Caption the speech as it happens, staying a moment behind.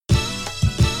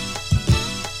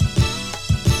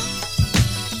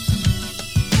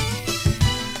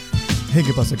Hey,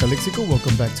 ¿qué pasa, Calexico?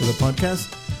 Welcome back to the podcast.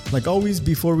 Like always,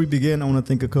 before we begin, I want to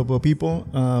thank a couple of people.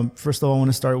 First of all, I want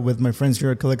to start with my friends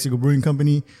here at Calexico Brewing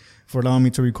Company for allowing me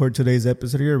to record today's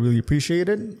episode here. I really appreciate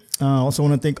it. I also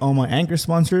want to thank all my anchor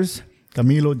sponsors,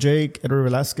 Camilo, Jake, Edward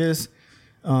Velasquez,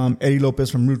 Eddie Lopez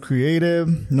from Root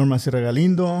Creative, Norma Sierra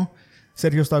Galindo,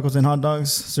 Sergio's Tacos and Hot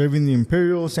Dogs, serving the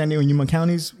Imperial, San Diego, and Yuma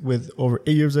counties with over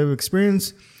 8 years of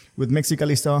experience. With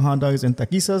Mexicali-style hot dogs and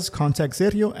taquizas, contact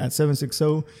Sergio at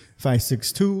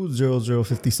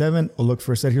 760-562-0057 or look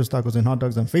for Sergio's Tacos and Hot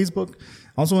Dogs on Facebook.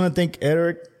 I also want to thank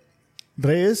Eric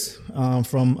Reyes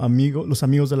from Los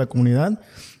Amigos de la Comunidad.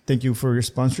 Thank you for your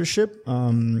sponsorship.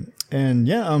 Today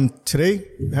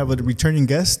we have a returning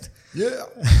guest. Yeah.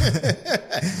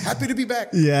 Happy to be back.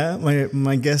 Yeah,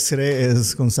 my guest today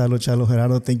is Gonzalo, Chalo,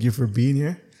 Gerardo. Thank you for being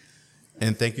here.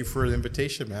 And thank you for the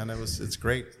invitation, man. It's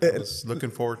great. I was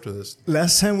looking forward to this.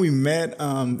 Last time we met,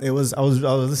 I was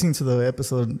listening to the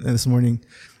episode this morning.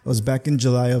 It was back in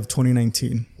July of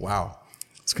 2019. Wow,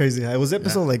 it's crazy. It was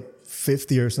episode like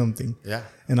 50 or something. Yeah,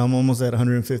 and I'm almost at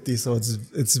 150. So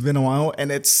it's been a while,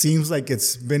 and it seems like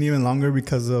it's been even longer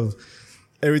because of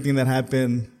everything that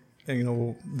happened.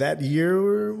 And, that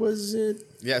year, was it?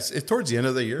 Yes, towards the end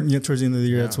of the year. Yeah, towards the end of the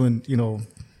year. Yeah. That's when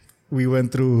we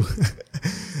went through.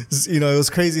 It was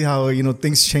crazy how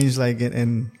things changed like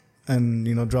and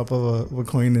drop of a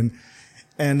coin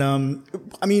and I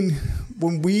mean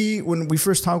when we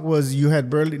first talked was you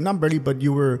had not barely but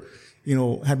you were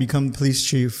had become police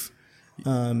chief.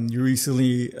 You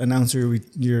recently announced your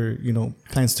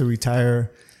plans to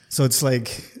retire, so it's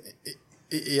like.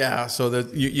 Yeah, so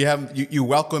that you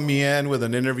welcomed me in with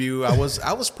an interview. I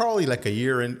was probably like a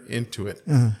year into it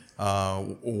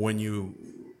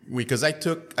because I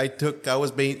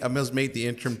was made the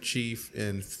interim chief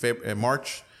in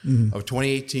March of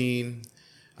 2018.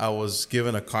 I was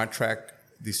given a contract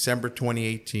December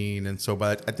 2018, and so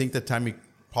but I think the time you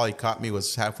probably caught me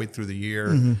was halfway through the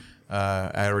year.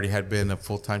 I already had been a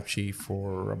full-time chief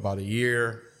for about a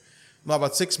year. No,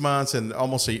 about 6 months and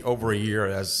almost over a year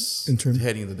as interim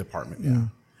heading the department. Yeah.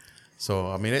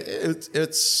 So I mean,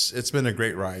 it's been a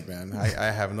great ride, man.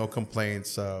 I have no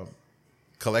complaints.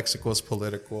 Calexico is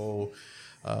political.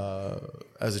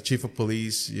 As a chief of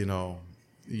police, you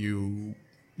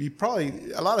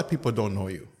probably a lot of people don't know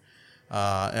you,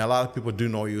 and a lot of people do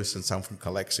know you since I'm from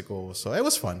Calexico. So it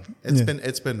was fun.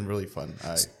 It's been really fun.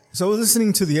 So I was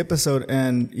listening to the episode,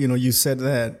 and you said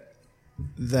that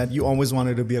you always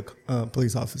wanted to be a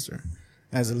police officer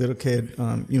as a little kid.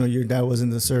 Your dad was in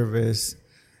the service.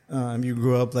 You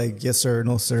grew up like yes sir,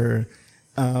 no sir.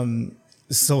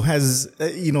 So has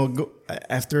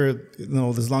after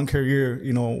this long career,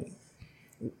 do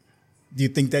you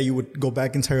think that you would go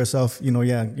back and tell yourself,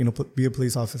 be a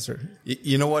police officer?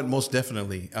 You know what? Most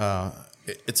definitely.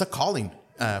 It's a calling.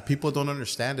 People don't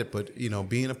understand it, but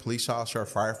being a police officer, a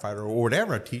firefighter, or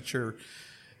whatever, a teacher.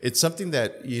 It's something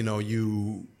that,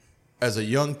 you, as a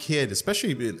young kid,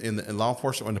 especially in law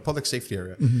enforcement or in the public safety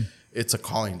area, it's a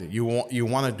calling that you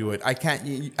want to do it. I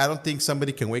don't think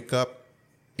somebody can wake up,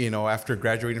 after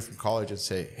graduating from college and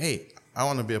say, hey, I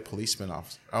want to be a policeman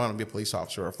officer. I want to be a police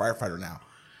officer or a firefighter now.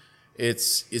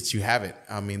 It's you have it.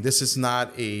 I mean, this is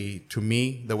not to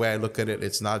me, the way I look at it,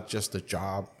 it's not just a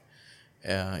job.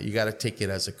 You got to take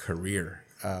it as a career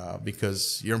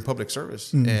because you're in public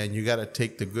service and you got to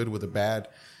take the good with the bad.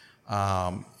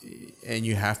 And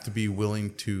you have to be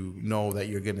willing to know that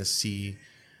you're going to see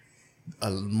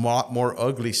a lot more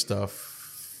ugly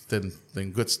stuff than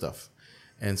good stuff.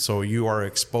 And so you are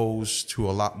exposed to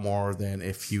a lot more than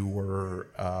if you were,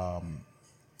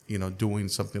 doing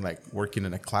something like working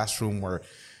in a classroom where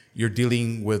you're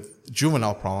dealing with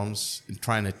juvenile problems and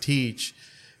trying to teach.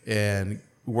 And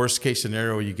worst case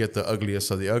scenario, you get the ugliest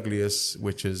of the ugliest,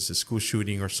 which is a school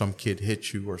shooting or some kid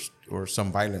hit you or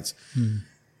some violence.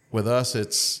 With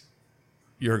us,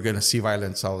 you're going to see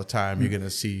violence all the time. You're going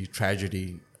to see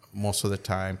tragedy most of the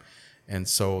time. And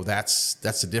so that's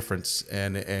the difference.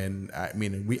 And I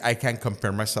mean, I can't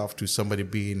compare myself to somebody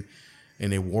being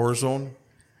in a war zone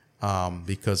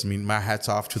because, my hat's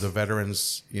off to the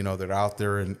veterans, that are out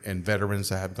there and veterans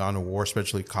that have gone to war,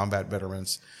 especially combat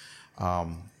veterans.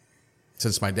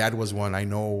 Since my dad was one, I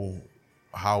know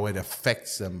how it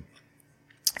affects them.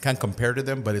 I can't compare to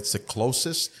them, but it's the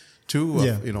closest to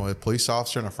a police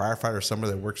officer and a firefighter,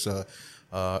 somebody that works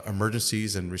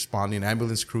emergencies and responding.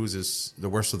 Ambulance crews is the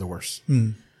worst of the worst.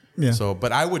 Yeah. So,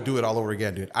 but I would do it all over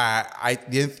again, dude. I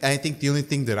think the only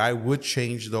thing that I would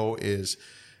change though is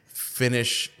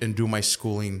finish and do my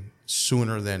schooling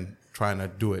sooner than trying to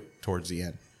do it towards the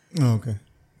end. Oh, okay.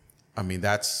 I mean,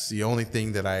 that's the only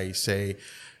thing that I say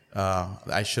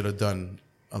I should have done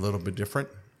a little bit different.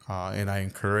 and I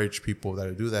encourage people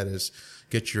that do that is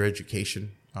get your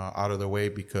education out of the way,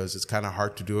 because it's kind of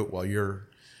hard to do it while you're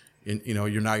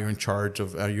you're in charge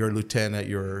of, you're a lieutenant,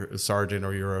 you're a sergeant,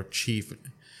 or you're a chief,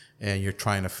 and you're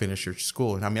trying to finish your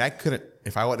school. And I mean, I couldn't,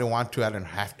 if I didn't want to, I didn't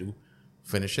have to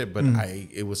finish it, but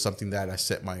it was something that I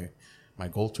set my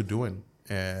goal to doing.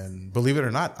 And believe it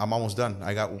or not, I'm almost done.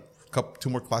 I got two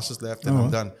more classes left, and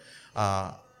I'm done.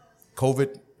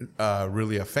 COVID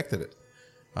really affected it.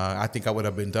 I think I would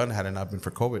have been done had it not been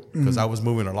for COVID, because I was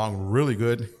moving along really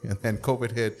good, and then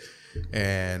COVID hit.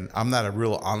 And I'm not a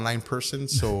real online person,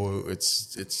 so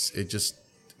it's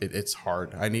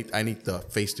hard. I need the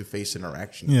face-to-face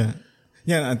interaction. Yeah.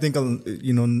 And I think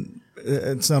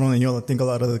it's not only I think a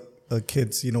lot of the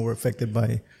kids were affected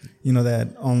by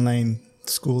that online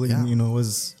schooling. It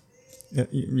was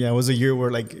a year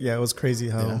where it was crazy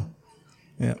how.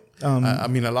 I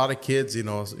mean, a lot of kids,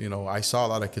 I saw a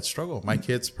lot of kids struggle. My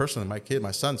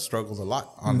son struggled a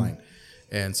lot online.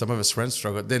 And some of his friends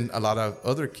struggled. Then a lot of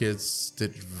other kids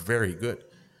did very good.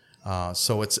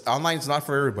 So online's not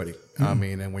for everybody. I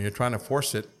mean, and when you're trying to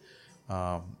force it,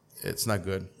 it's not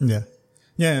good.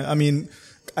 Yeah. I mean,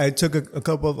 I took a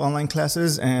couple of online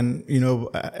classes, and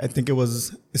I think it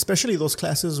was, especially those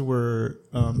classes were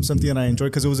something that I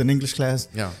enjoyed because it was an English class.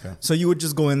 Yeah. Okay. So you would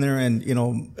just go in there and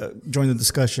join the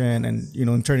discussion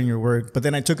and turn in your work. But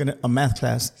then I took a math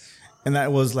class, and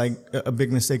that was like a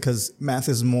big mistake, because math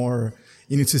is more.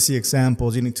 You need to see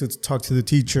examples. You need to talk to the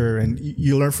teacher, and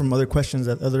you learn from other questions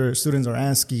that other students are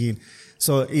asking.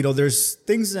 So, there's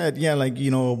things that,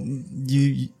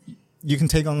 you can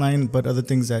take online, but other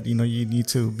things that, you need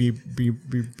to be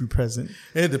present.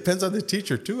 It depends on the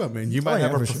teacher too. I mean, you might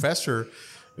have a professor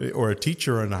or a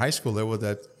teacher in a high school level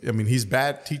that, I mean, he's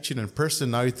bad teaching in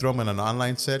person. Now you throw him in an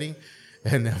online setting.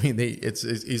 And I mean,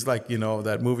 he's like,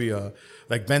 that movie,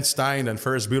 like Ben Stein and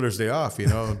Ferris Bueller's Day Off,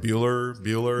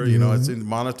 Bueller, it's in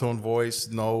monotone voice,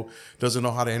 doesn't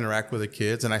know how to interact with the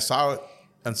kids. And I saw it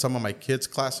in some of my kids'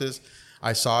 classes.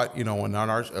 I saw it, in on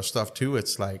our stuff too.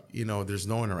 It's like, there's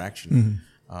no interaction.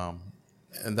 And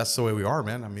that's the way we are,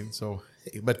 man. I mean,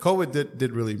 but COVID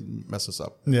did really mess us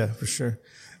up. Yeah, for sure.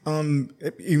 Talking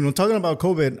about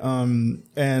COVID,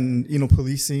 and,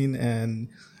 policing and,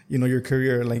 your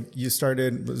career, like you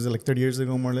started, was it like 30 years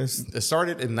ago, more or less? It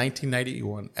started in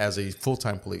 1991 as a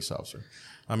full-time police officer.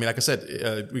 I mean, like I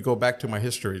said, we go back to my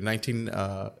history.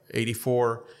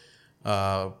 1984,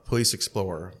 police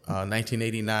explorer.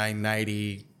 1989,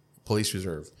 90, police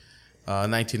reserve.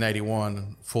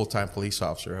 1991, full-time police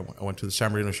officer. I went to the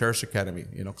San Marino Sheriff's Academy,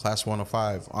 class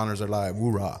 105, honors are live,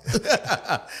 hoorah.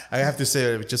 I have to say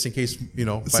it just in case,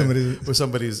 if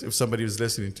somebody was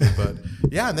listening to, but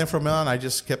yeah, and then from then on, I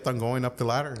just kept on going up the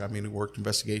ladder. I mean, worked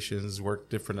investigations, worked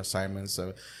different assignments.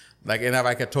 And like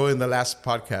I told you in the last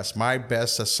podcast, my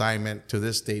best assignment to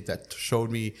this date that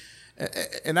showed me,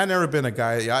 and I've never been a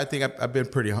guy, I think I've been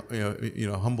pretty,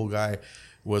 humble guy,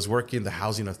 was working the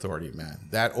housing authority, man.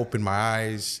 That opened my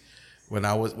eyes when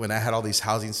I had all these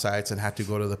housing sites and had to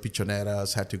go to the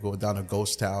Pichoneras, had to go down to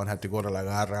Ghost Town, had to go to La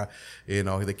Garra, the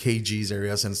KG's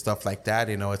areas and stuff like that.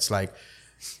 It's like,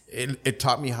 it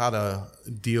taught me how to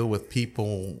deal with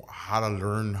people, how to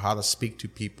learn how to speak to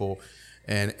people,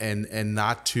 and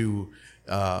not to,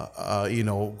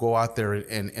 go out there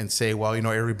and say, well,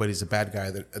 everybody's a bad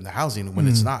guy in the housing when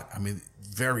it's not. I mean,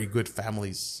 very good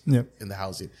families in the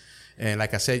housing. And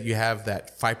like I said, you have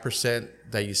that 5%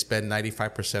 that you spend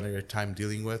 95% of your time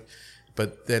dealing with,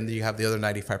 but then you have the other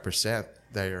 95%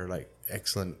 that are like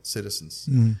excellent citizens.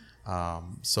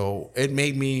 So it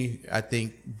made me, I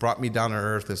think, brought me down to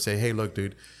earth and say, hey, look,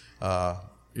 dude,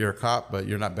 you're a cop, but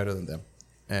you're not better than them.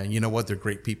 And you know what? They're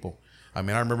great people. I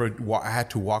mean, I remember I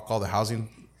had to walk all the housing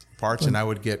parts, and I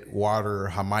would get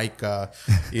water, Jamaica,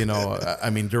 I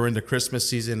mean, during the Christmas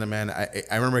season, man, I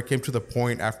remember it came to the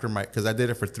point after because I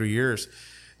did it for 3 years.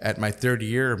 At my third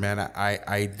year, man,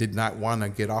 I did not want to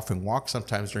get off and walk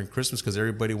sometimes during Christmas because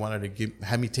everybody wanted to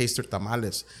have me taste their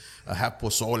tamales, have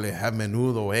pozole, have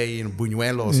menudo, and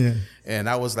buñuelos. Yeah. And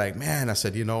I was like, man, I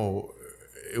said,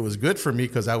 it was good for me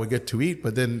because I would get to eat,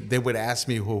 but then they would ask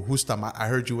me, who's tamales? I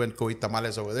heard you went to eat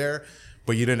tamales over there,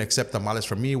 but you didn't accept tamales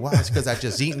from me. Well, it's because I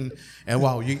just eaten, and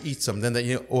wow, you eat some. Then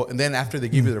and then after they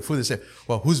give you their food, they say,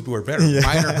 well, whose were better,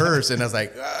 mine or hers? And I was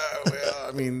like, well,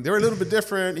 I mean, they were a little bit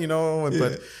different,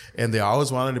 but and they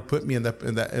always wanted to put me in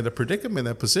the predicament,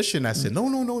 that position. I said, no.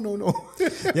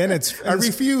 Yeah, and I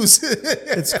refuse.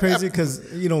 It's crazy because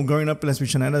growing up in La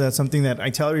Pichonera, that's something that I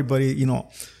tell everybody.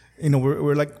 We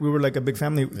were like a big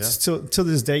family. Yeah. Till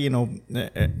this day,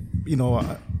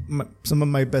 some of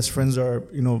my best friends are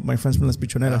my friends from Las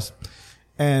Pichoneras,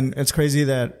 and it's crazy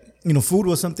that food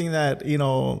was something that,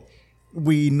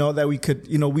 we know that we could,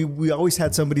 we always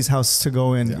had somebody's house to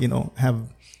go and, have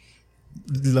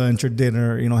lunch or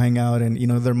dinner, hang out. And,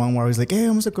 their mom were always like, hey,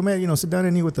 vamos a comer, sit down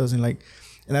and eat with us. And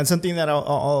that's something that I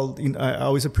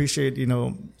always appreciate,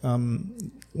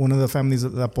 one of the families,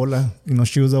 La Pola,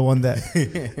 she was the one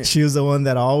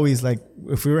that always, like,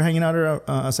 if we were hanging out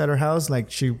outside her house,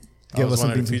 like, she gave us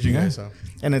something to feed you guys. Huh?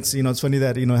 And it's, it's funny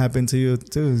that, happened to you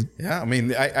too. Yeah. I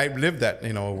mean, I lived that,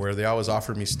 where they always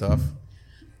offered me stuff,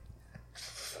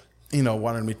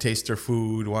 wanted me to taste their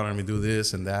food, wanted me to do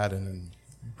this and that, and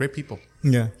great people.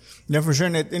 Yeah. Yeah, for sure.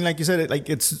 And like you said,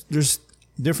 there's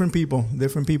different people, yeah.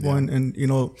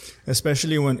 and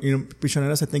especially when,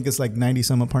 Pichoneras, I think it's like 90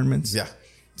 some apartments. Yeah.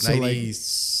 So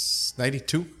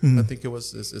 92, I think it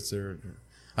was. It's their,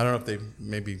 I don't know if they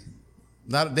maybe,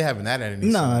 they haven't added any.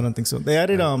 No, I don't think so. They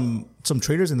added some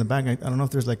traders in the back. I don't know if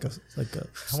there's like a.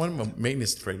 One of them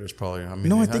maintenance traders probably. I mean,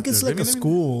 no, I think it's like a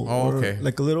school. Oh, okay.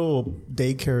 Like a little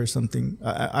daycare or something.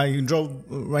 I drove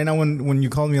right now when you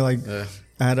called me. Like I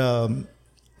had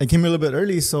I came a little bit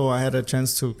early, so I had a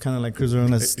chance to kind of like cruise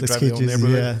around.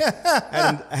 Yeah,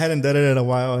 I hadn't done it in a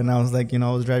while, and I was like,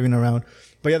 I was driving around.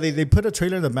 But yeah, they put a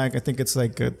trailer in the back. I think it's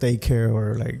like a daycare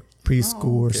or like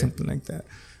preschool or something like that.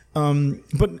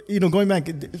 But going back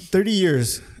 30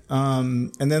 years,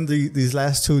 and then these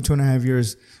last 2.5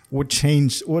 years, what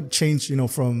changed,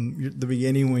 from the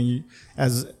beginning when you,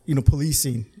 as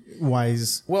policing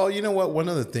wise? Well, you know what? One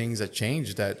of the things that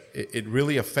changed that it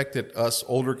really affected us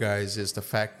older guys is the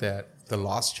fact that the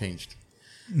laws changed.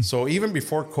 So even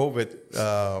before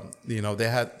COVID,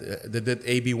 they did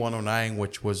AB 109,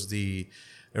 which was a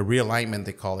realignment,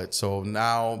 they call it. So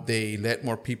now they let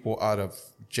more people out of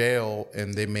jail,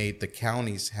 and they made the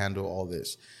counties handle all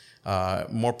this.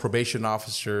 More probation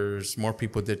officers, more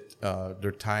people did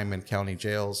their time in county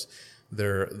jails.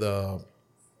 The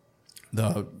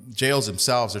jails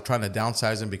themselves, they're trying to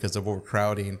downsize them because of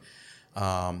overcrowding.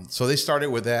 So they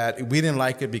started with that. We didn't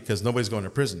like it because nobody's going to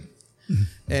prison.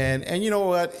 And you know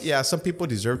what? Yeah, some people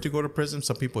deserve to go to prison.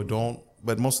 Some people don't.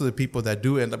 But most of the people that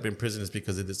do end up in prison is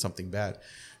because they did something bad.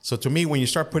 So to me, when you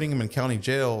start putting them in county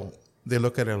jail, they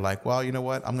look at it like, well, you know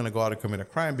what? I'm going to go out and commit a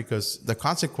crime because the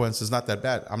consequence is not that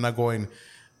bad. I'm not going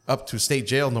up to state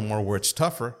jail no more where it's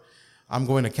tougher. I'm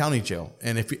going to county jail.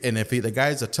 And if the guy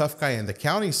is a tough guy in the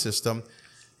county system,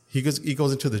 he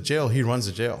goes into the jail, he runs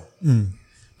the jail.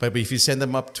 But if you send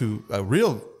them up to a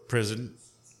real prison,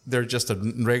 they're just a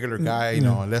regular guy,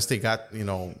 unless they got,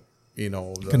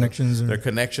 connections. Their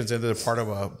connections, and they're part of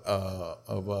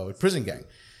a prison gang.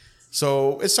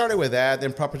 So it started with that.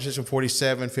 Then Proposition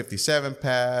 47, 57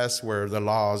 passed, where the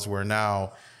laws were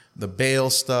now the bail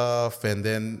stuff, and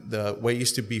then what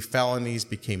used to be felonies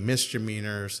became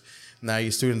misdemeanors. Now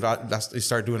you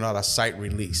start doing a lot of site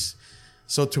release.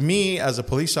 So to me, as a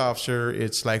police officer,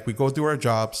 it's like we go do our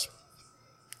jobs,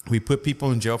 we put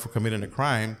people in jail for committing a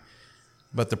crime,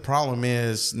 but the problem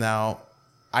is now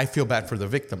I feel bad for the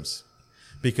victims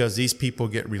because these people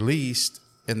get released,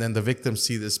 and then the victims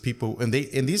see these people, and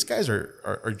these guys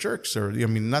are jerks, or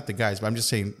not the guys, but I'm just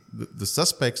saying the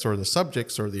suspects or the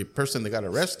subjects or the person that got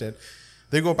arrested,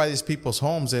 they go by these people's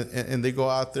homes and they go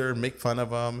out there and make fun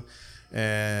of them,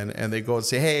 and they go and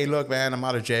say, hey, look, man, I'm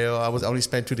out of jail. I only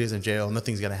spent 2 days in jail.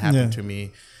 Nothing's gonna happen to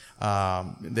me.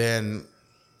 Then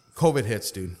COVID hits,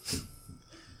 dude.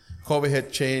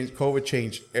 COVID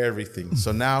changed everything.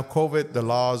 So now COVID, the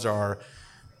laws are.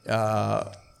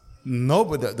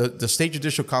 The state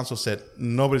judicial council said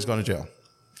nobody's going to jail.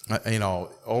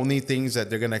 Only things that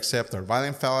they're going to accept are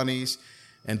violent felonies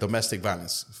and domestic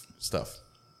violence stuff.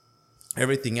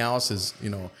 Everything else is,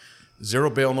 zero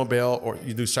bail, no bail, or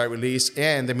you do site release.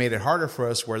 And they made it harder for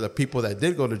us where the people that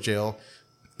did go to jail,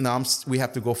 now we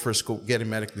have to go first, get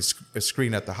medically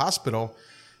screened at the hospital,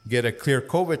 get a clear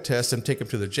COVID test, and take them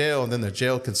to the jail, and then the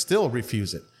jail can still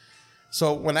refuse it.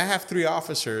 So when I have 3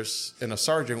 officers and a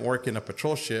sergeant working a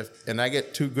patrol shift, and I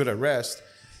get 2 good arrests,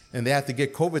 and they have to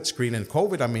get COVID screened, and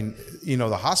COVID,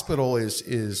 the hospital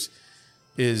is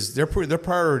their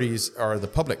priorities are the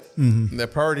public. Mm-hmm. Their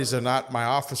priorities are not my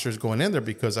officers going in there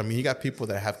because you got people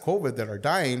that have COVID that are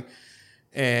dying,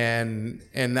 and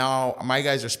now my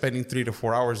guys are spending 3 to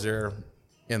 4 hours there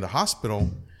in the hospital.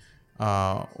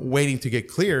 Waiting to get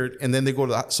cleared, and then they go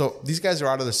to so these guys are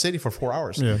out of the city for 4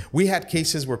 hours. Yeah. We had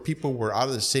cases where people were out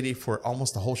of the city for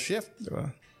almost the whole shift.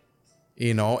 Yeah.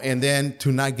 And then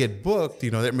to not get booked,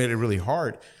 that made it really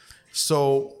hard.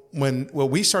 So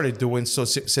what we started doing,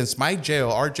 since our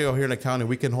jail here in the county,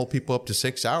 we can hold people up to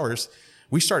 6 hours.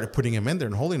 We started putting them in there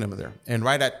and holding them there. And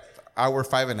right at hour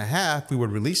 5.5, we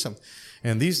would release them.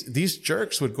 And these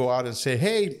jerks would go out and say,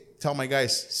 hey, tell my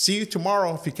guys, see you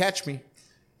tomorrow if you catch me.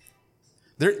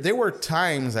 There were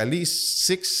times, at least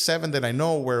 6, 7 that I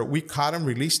know, where we caught them,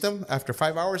 released them after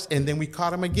 5 hours, and then we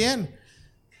caught them again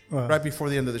right before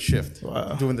the end of the shift,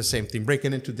 doing the same thing,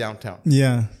 breaking into downtown.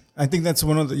 Yeah. I think that's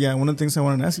one of the things I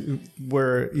wanted to ask you,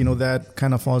 where, that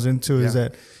kind of falls into is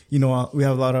that, we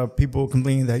have a lot of people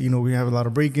complaining that, we have a lot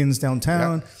of break-ins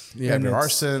downtown. Yeah. You have your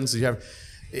arsons,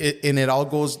 and it all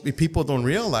goes, people don't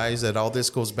realize that all this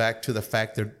goes back to the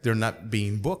fact that they're not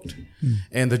being booked.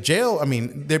 And the jail,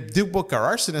 they do book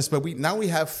our arsonists, but now we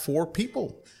have 4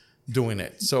 people doing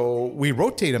it. So we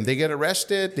rotate them. They get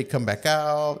arrested, they come back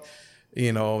out,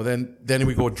 then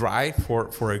we go dry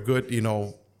for a good,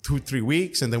 2-3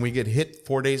 weeks, and then we get hit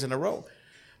 4 days in a row.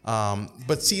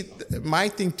 But see, my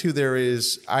thing too there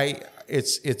is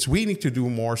we need to do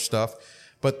more stuff,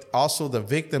 but also the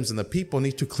victims and the people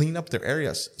need to clean up their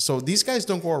areas. So these guys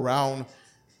don't go around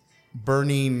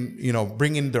burning,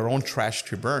 bringing their own trash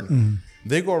to burn.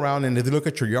 They go around and they look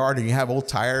at your yard and you have old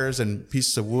tires and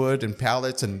pieces of wood and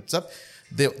pallets and stuff.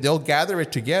 They'll gather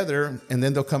it together, and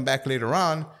then they'll come back later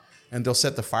on and they'll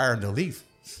set the fire and they'll leave.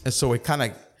 And so it kind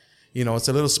of, it's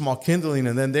a little small kindling,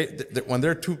 and then when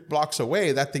they're 2 blocks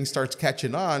away, that thing starts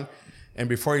catching on. And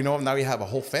before you know it, now you have a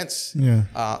whole fence. Yeah.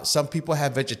 Some people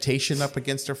have vegetation up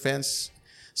against their fence.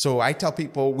 So I tell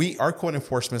people, our code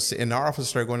enforcement and our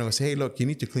officers are going to say, hey, look, you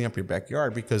need to clean up your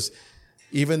backyard, because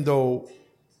even though,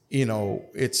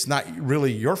 it's not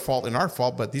really your fault and our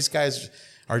fault, but these guys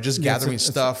are just gathering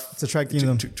stuff. It's attracting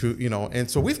them. To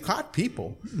and so we've caught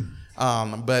people.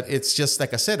 But it's just,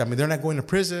 like I said, they're not going to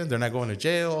prison. They're not going to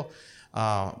jail.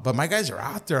 But my guys are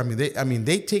out there.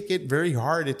 They take it very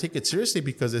hard. They take it seriously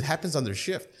because it happens on their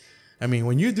shift.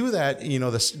 When you do that,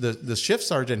 the shift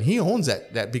sergeant, he owns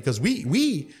that because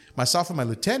we, myself and my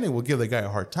lieutenant, will give the guy a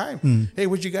hard time. Hey,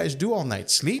 what'd you guys do all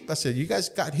night? Sleep? I said, you guys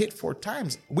got hit 4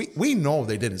 times. We know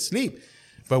they didn't sleep,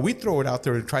 but we throw it out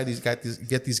there and try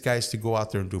get these guys to go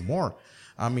out there and do more.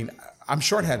 I'm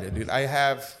shorthanded, dude. I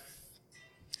have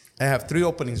 3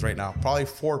 openings right now, probably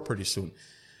 4 pretty soon.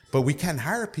 But we can't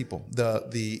hire people.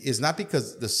 It's not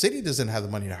because the city doesn't have the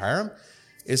money to hire them.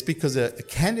 It's because the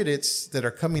candidates that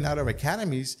are coming out of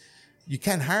academies, you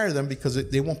can't hire them because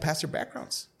they won't pass their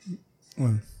backgrounds.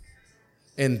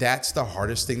 And that's the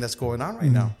hardest thing that's going on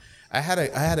right now. I had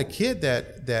a kid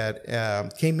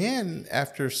that came in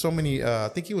after so many. I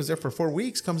think he was there for 4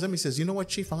 weeks. Comes in, he says, "You know what,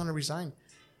 Chief? I'm going to resign.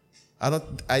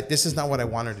 This is not what I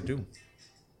wanted to do."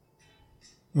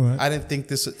 Right. I didn't think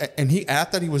this, and I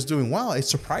thought he was doing well. It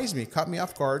surprised me, caught me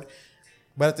off guard.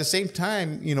 But at the same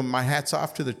time, my hat's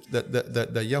off to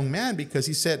the young man, because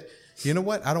he said, "You know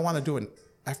what? I don't want to do it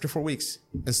after 4 weeks.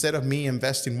 Instead of me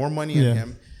investing more money in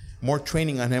him, more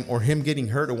training on him, or him getting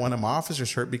hurt, or one of my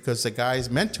officers hurt because the guy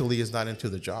mentally is not into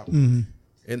the job." And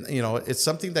it's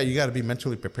something that you got to be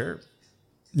mentally prepared.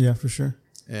 Yeah, for sure.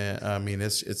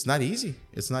 It's not easy.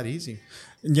 It's not easy.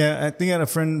 Yeah, I think I had a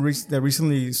friend that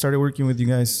recently started working with you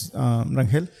guys,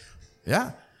 Rangel.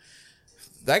 Yeah,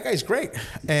 that guy's great.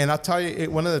 And I'll tell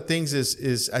you, one of the things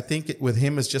is I think with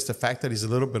him is just the fact that he's a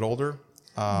little bit older.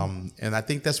 And I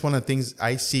think that's one of the things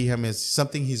I see him as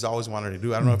something he's always wanted to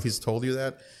do. I don't know if he's told you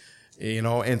that,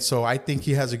 and so I think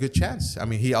he has a good chance.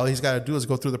 All he's got to do is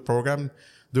go through the program,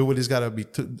 do what he's got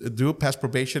to do, pass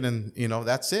probation, and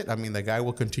that's it. The guy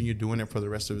will continue doing it for the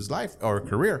rest of his life or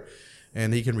career,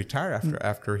 and he can retire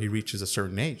after he reaches a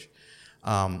certain age.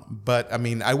 But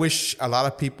I wish a lot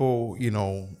of people,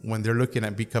 when they're looking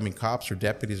at becoming cops or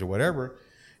deputies or whatever,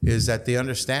 is that they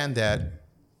understand that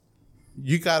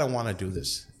you gotta want to do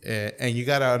this, and you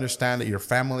gotta understand that your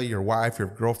family, your wife, your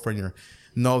girlfriend,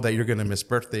 know that you're gonna miss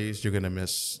birthdays, you're gonna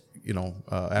miss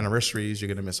anniversaries, you're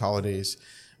gonna miss holidays,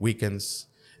 weekends.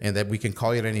 And that we can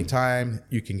call you at any time.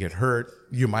 You can get hurt.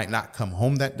 You might not come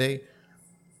home that day.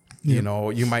 You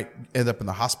might end up in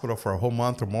the hospital for a whole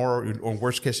month or more. Or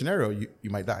worst case scenario, you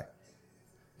might die.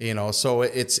 So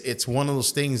it's one of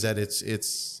those things that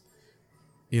it's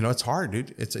hard,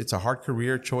 dude. It's a hard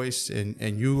career choice,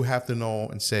 and you have to know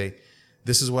and say,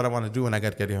 this is what I want to do, and I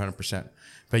got to get it 100%.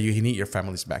 But you need your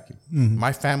family's backing.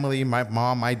 My family, my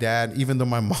mom, my dad, even though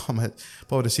my mom,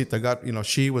 pobrecita,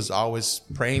 she was always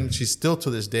praying. She still to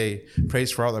this day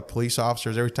prays for all the police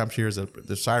officers. Every time she hears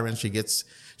the sirens,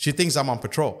 she thinks I'm on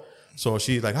patrol. So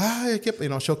she's like,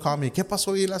 she'll call me, ¿Qué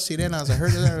pasó ahí las sirenas? I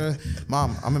heard it.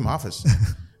 Mom, I'm in my office.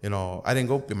 I didn't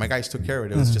go. My guys took care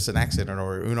of it. It was just an accident,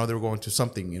 or they were going to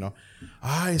something.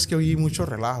 Es que oí mucho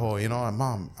relajo.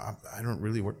 Mom, I don't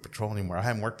really work patrol anymore. I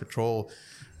haven't worked patrol,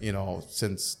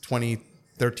 since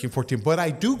 2013, 14. But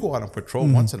I do go out on patrol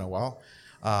once in a while,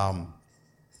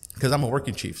 because I'm a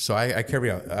working chief. So I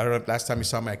carry out, I don't know, last time you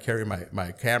saw me, I carry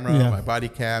my camera, my body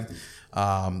cam.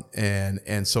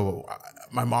 And so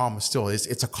my mom still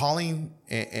it's a calling.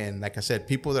 And like I said,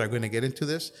 people that are going to get into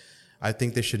this, I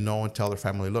think they should know and tell their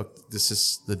family, look, this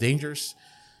is the dangers.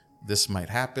 This might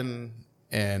happen.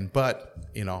 But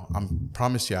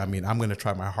promise you, I mean, I'm going to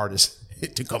try my hardest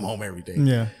to come home every day.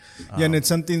 Yeah. And it's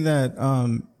something that,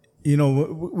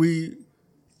 we,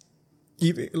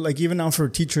 even now for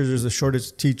teachers, there's a shortage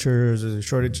of teachers, there's a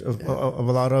shortage of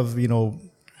a lot of,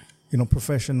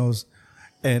 professionals.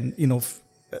 And,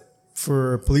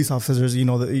 for police officers,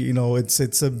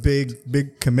 it's a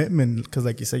big commitment because,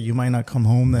 like you said, you might not come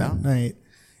home that night.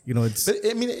 It's. But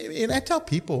I mean, and I tell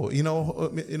people,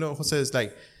 Jose, is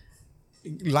like,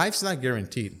 life's not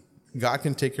guaranteed. God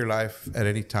can take your life at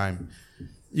any time.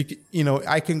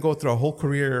 I can go through a whole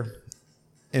career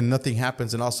and nothing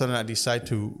happens, and all of a sudden I decide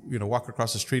to, walk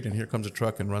across the street and here comes a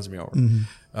truck and runs me over.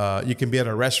 Mm-hmm. You can be at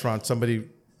a restaurant,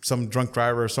 some drunk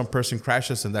driver or some person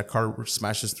crashes and that car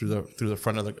smashes through the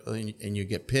front of and you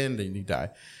get pinned and you die.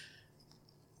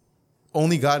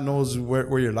 Only God knows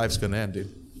where your life's gonna end,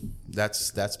 dude.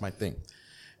 That's my thing,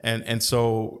 and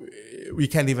so we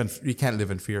can't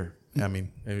live in fear. I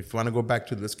mean, if you want to go back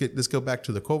to let's go back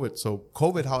to the COVID. So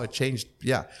COVID, how it changed,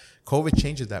 COVID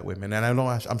changed it that way, man. And I know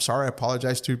I'm sorry. I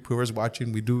apologize to whoever's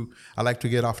watching. I like to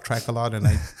get off track a lot, and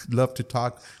I love to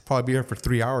talk. Probably be here for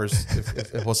 3 hours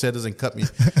if Jose doesn't cut me.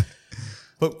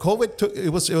 But COVID it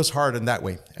was hard in that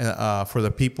way for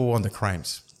the people and the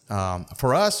crimes.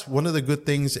 For us, one of the good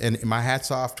things, and my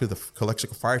hats off to the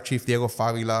Calexico Fire Chief Diego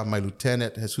Favila, my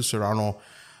lieutenant Jesus Serrano,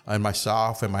 and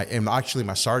myself, and actually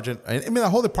my sergeant. I mean, the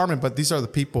whole department, but these are the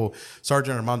people.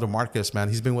 Sergeant Armando Marquez, man,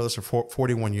 he's been with us for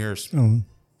 41 years.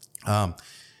 Mm-hmm.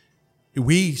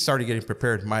 We started getting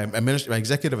prepared. My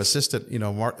executive assistant,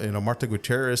 Marta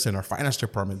Gutierrez, and our finance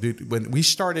department, dude. When we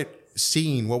started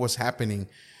seeing what was happening,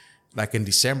 like in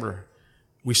December,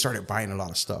 we started buying a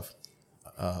lot of stuff,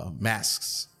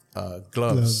 masks,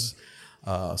 gloves.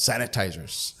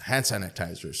 Sanitizers, hand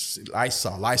sanitizers,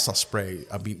 Lysol spray,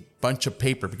 bunch of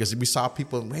paper, because we saw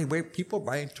people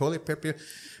buying toilet paper.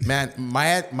 Man,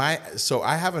 so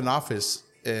I have an office,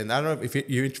 and I don't know if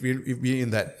you interviewed me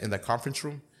in that conference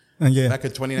room back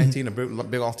in 2019, mm-hmm. a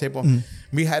big old table.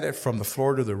 Mm-hmm. We had it from the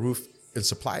floor to the roof in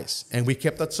supplies, and we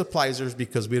kept that supplies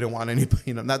because we didn't want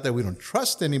anybody, not that we don't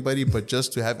trust anybody, but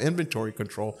just to have inventory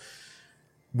control.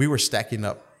 We were stacking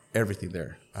up everything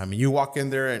there. I mean, you walk in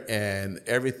there and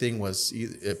everything was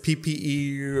either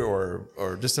PPE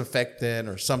or disinfectant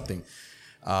or something.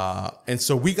 And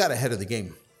so we got ahead of the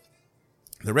game.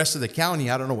 The rest of the county,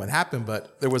 I don't know what happened,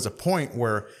 but there was a point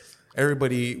where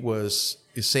everybody is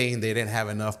saying they didn't have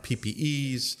enough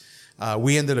PPEs.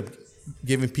 We ended up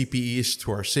giving PPEs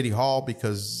to our city hall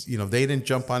because, they didn't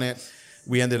jump on it.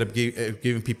 We ended up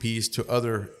giving PPEs to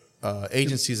other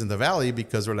agencies in the valley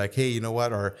because we're like, hey, you know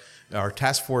what, our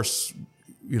task force,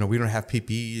 we don't have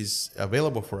PPEs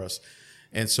available for us.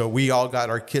 And so we all got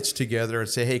our kits together and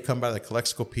say, hey, come by the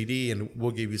Calexico PD and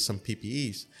we'll give you some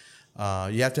PPEs.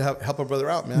 You have to help a brother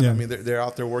out, man. Yeah. I mean, they're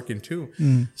out there working too.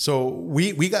 Mm. So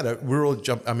we got a rural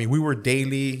jump. I mean, we were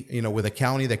daily, with the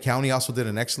county. The county also did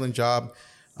an excellent job.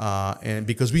 And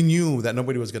because we knew that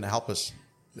nobody was going to help us.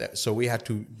 So we had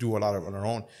to do a lot on our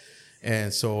own.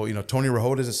 And so, Tony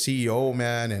Rajota is a CEO,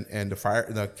 man, and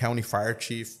the county fire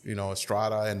chief,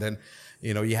 Estrada, and then,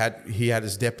 he had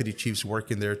his deputy chiefs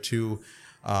working there too.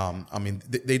 I mean,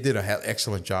 they did an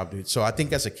excellent job, dude. So I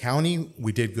think as a county,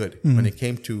 we did good when it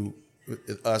came to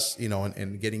us,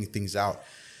 and getting things out.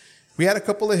 We had a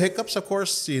couple of hiccups, of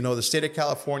course. The state of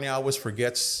California always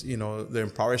forgets, their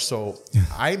impoverished. So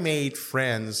I made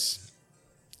friends.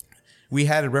 We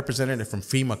had a representative from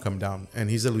FEMA come down, and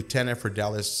he's a lieutenant for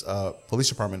Dallas Police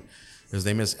Department. His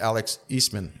name is Alex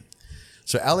Eastman.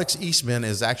 So Alex Eastman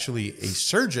is actually a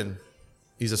surgeon.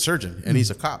 He's a surgeon, and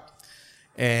he's a cop.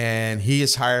 And he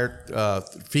is hired,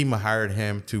 FEMA hired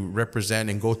him to represent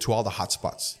and go to all the hot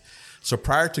spots. So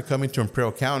prior to coming to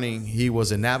Imperial County, he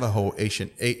was a Navajo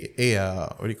nation,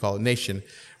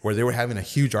 where they were having a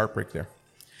huge outbreak there.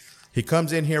 He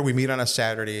comes in here, we meet on a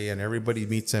Saturday, and everybody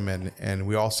meets him, and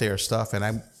we all say our stuff. And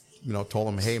I, told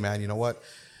him, hey, man, you know what?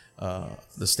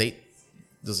 The state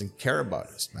doesn't care about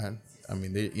us, man. I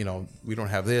mean, we don't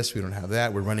have this, we don't have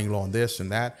that. We're running low on this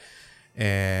and that.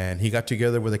 And he got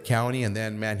together with the county, and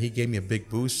then, man, he gave me a big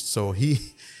boost. So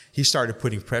he started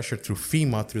putting pressure through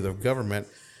FEMA, through the government,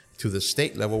 to the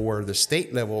state level, where the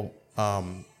state level,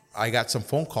 I got some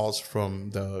phone calls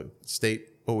from the state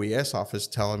OES office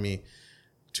telling me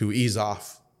to ease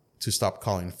off, to stop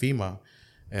calling FEMA.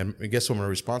 And guess what my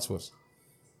response was?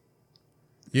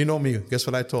 You know me. Guess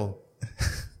what I told?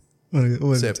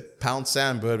 What said, pound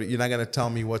sand, but you're not going to tell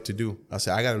me what to do. I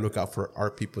said, I got to look out for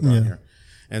our people down here.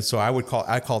 And so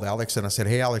I called Alex and I said,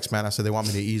 hey, Alex, man. I said, they want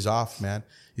me to ease off, man.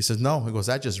 He says, no. He goes,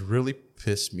 that just really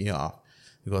pissed me off.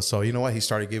 He goes, so you know what? He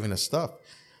started giving us stuff.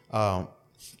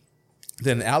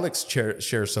 Then Alex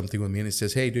shares something with me and he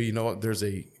says, hey, do you know what? There's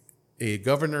a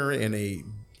governor in a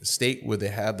state where they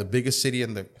have the biggest city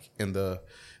in the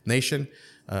nation.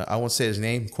 I won't say his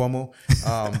name, Cuomo.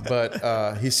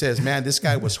 But he says, man, this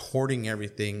guy was hoarding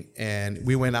everything. And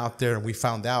we went out there and we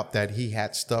found out that he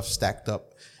had stuff stacked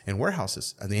up in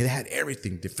warehouses. I mean, they had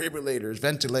everything, defibrillators,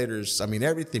 ventilators, I mean,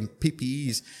 everything,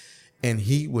 PPEs. And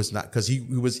he was not, because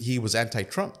he was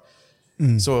anti-Trump.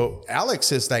 So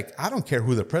Alex is like, I don't care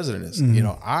who the president is. You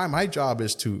know, my job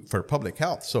is for public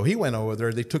health. So he went over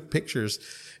there, they took pictures,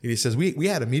 and he says, we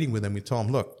had a meeting with him. We told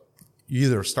him, look, you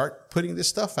either start putting this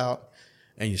stuff out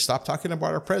and you stop talking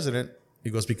about our president. He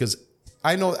goes, because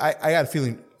I know, I had a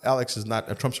feeling Alex is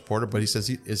not a Trump supporter, but he says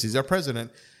he's our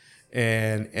president.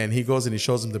 And he goes and he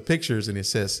shows them the pictures and he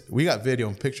says, we got video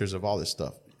and pictures of all this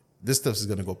stuff. This stuff is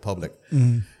going to go public.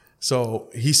 So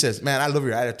he says, man, I love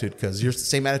your attitude because you're the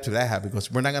same attitude I have,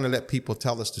 because we're not going to let people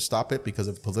tell us to stop it because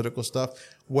of political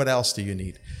stuff. What else do you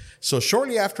need? So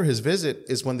shortly after his visit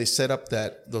is when they set up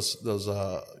those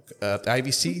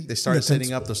IVC. They started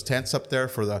setting up those tents up there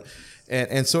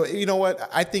and so, you know what?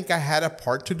 I think I had a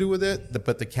part to do with it,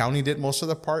 but the county did most of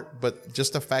the part. But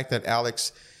just the fact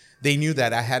that they knew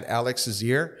that I had Alex's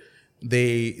ear,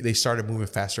 they started moving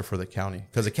faster for the county,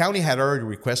 because the county had already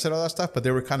requested all that stuff, but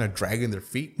they were kind of dragging their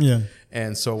feet. Yeah.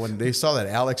 And so when they saw that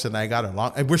Alex and I got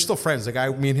along, and we're still friends, the guy,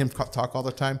 me and him talk all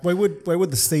the time. Why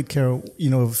would the state care, you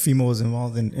know, if FEMA was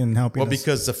involved in helping? Well,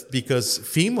 because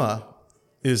FEMA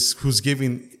is who's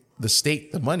giving the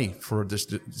state the money for this.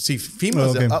 See, FEMA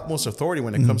is the utmost authority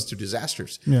when it comes to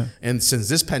disasters. Yeah. And since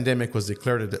this pandemic was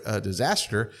declared a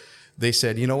disaster, they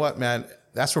said, you know what, man,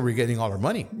 that's where we're getting all our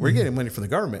money. We're getting money from the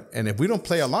government. And if we don't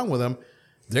play along with them,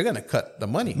 they're going to cut the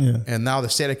money. Yeah. And now the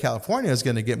state of California is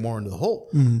going to get more into the hole.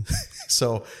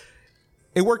 So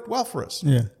it worked well for us.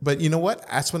 Yeah. But you know what?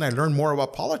 That's when I learned more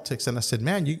about politics. And I said,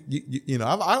 man, you know,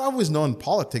 I've always known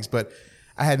politics, but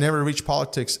I had never reached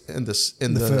politics in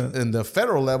the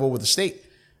federal level with the state.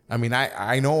 I mean,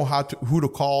 I know who to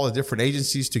call the different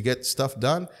agencies to get stuff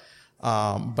done.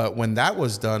 But when that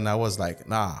was done, I was like,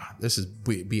 nah, this is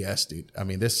BS, dude. I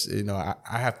mean, this, you know,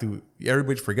 I have to,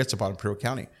 everybody forgets about Imperial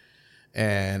County.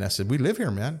 And I said, we live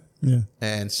here, man. Yeah.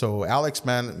 And so Alex,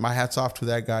 man, my hat's off to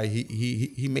that guy.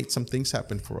 He made some things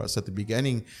happen for us at the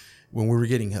beginning when we were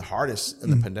getting hit hardest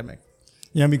in the pandemic.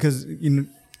 Yeah, because, you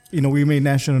know, we made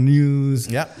national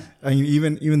news. Yeah. I mean,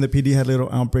 even the PD had a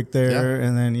little outbreak there. Yeah.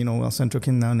 And then, you know, El Centro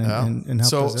came down and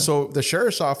helped us. So the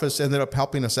sheriff's office ended up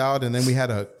helping us out. And then we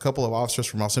had a couple of officers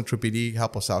from El Centro PD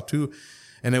help us out too.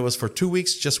 And it was for 2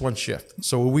 weeks, just one shift.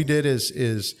 So what we did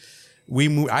is we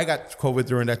moved. I got COVID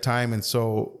during that time. And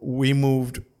so we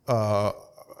moved, you know,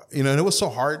 and it was so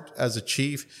hard as a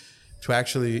chief to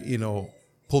actually, you know,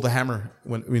 pull the hammer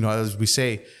when, you know, as we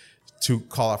say, to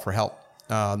call out for help.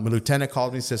 My lieutenant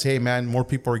called me and says, hey, man, more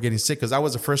people are getting sick. Because I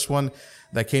was the first one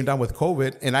that came down with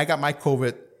COVID. And I got my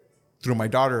COVID through my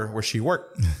daughter where she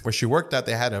worked. Where she worked at,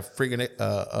 they had a friggin'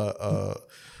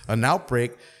 an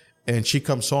outbreak. And she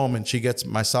comes home and she gets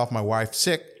myself, my wife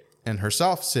sick and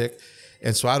herself sick.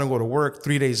 And so I don't go to work.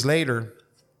 3 days later,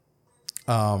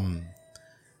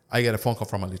 I get a phone call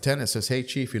from my lieutenant. It says, hey,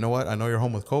 Chief, you know what? I know you're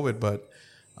home with COVID, but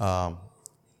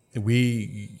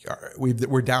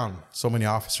we're down so many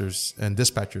officers and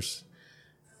dispatchers.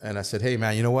 And I said, hey,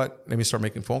 man, you know what? Let me start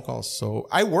making phone calls. So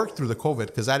I worked through the COVID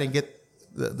because I didn't get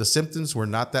the symptoms were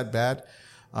not that bad.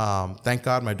 Thank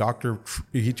God my doctor,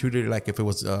 he treated it like if it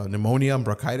was pneumonia and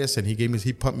bronchitis, and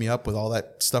he pumped me up with all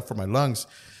that stuff for my lungs.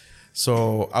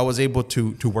 So I was able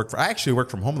to work. I actually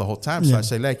worked from home the whole time. So I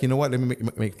said, like, you know what? Let me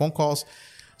make phone calls.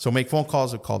 So make phone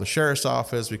calls. We call the sheriff's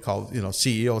office. We call, you know,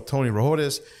 CEO Tony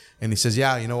Rojodes. And he says,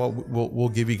 yeah, you know what? We'll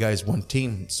give you guys one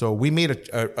team. So we made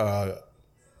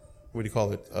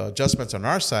adjustments on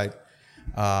our side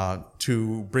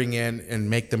to bring in and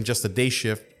make them just a day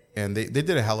shift. And they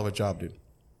did a hell of a job, dude.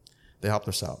 They helped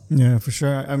us out. Yeah, for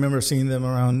sure. I remember seeing them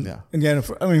around. Yeah. And yeah,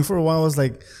 for a while, I was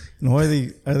like, you know, are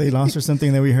they lost or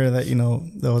something? Then we heard that, you know,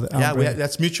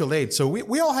 that's mutual aid. So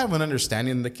we all have an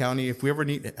understanding in the county. If we ever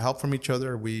need help from each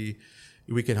other, we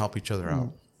can help each other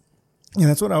out. Yeah,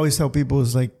 that's what I always tell people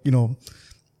is like, you know,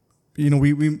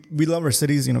 we love our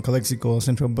cities, you know, Calexico,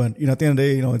 Central, but, you know, at the end of the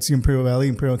day, you know, it's the Imperial Valley,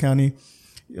 Imperial County.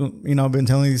 You know, I've been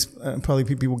telling these, probably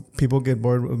people get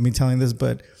bored with me telling this,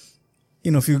 but,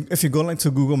 you know, if you go like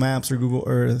to Google Maps or Google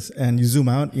Earth and you zoom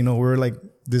out, you know, we're like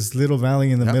this little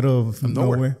valley in the middle of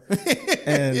nowhere.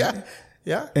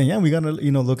 And we gotta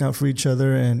look out for each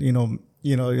other, and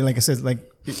like I said, like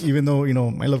even though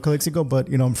I love Calexico, but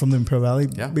I'm from the Imperial Valley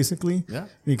basically,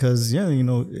 because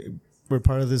we're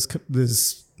part of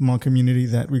this small community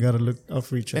that we gotta look out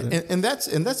for each other, and that's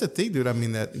the thing, dude. I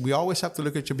mean, that we always have to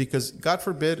look at you, because God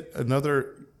forbid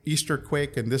another Easter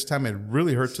quake, and this time it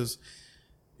really hurts us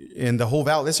in the whole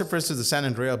valley. Let's say, for instance, the San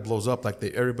Andreas blows up, like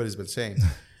everybody's been saying.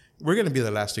 We're going to be the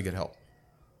last to get help.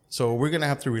 So we're going to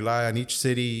have to rely on each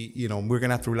city. We're going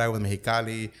to have to rely on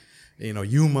Mexicali,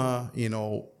 Yuma.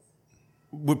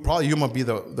 Would probably Yuma be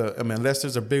unless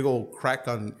there's a big old crack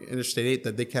on Interstate 8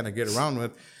 that they kind get around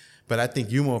with. But I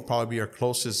think Yuma will probably be our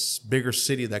closest bigger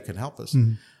city that can help us.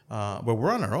 Mm-hmm. But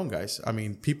we're on our own, guys. I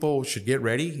mean, people should get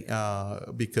ready,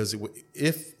 because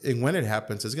if and when it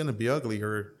happens, it's going to be ugly,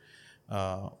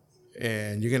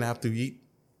 and you're going to have to eat.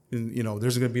 And,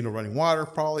 there's going to be no running water,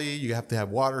 probably. You have to have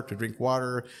water to drink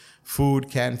water, food,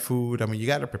 canned food. I mean, you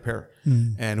got to prepare.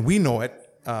 Mm. And we know it,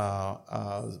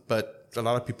 but a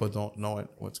lot of people don't know it,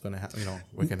 what's going to happen,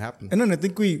 what can happen. And then I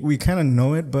think we kind of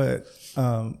know it, but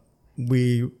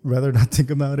we rather not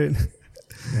think about it.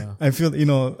 Yeah. I feel,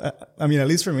 I mean, at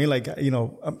least for me, like,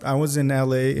 I was in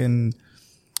LA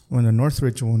when the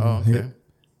Northridge one hit,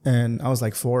 and I was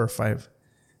like 4 or 5.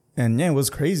 And it was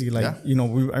crazy. Like, I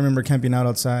remember camping out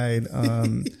outside. Us,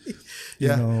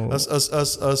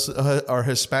 our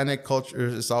Hispanic culture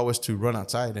is always to run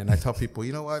outside. And I tell people,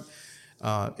 you know what?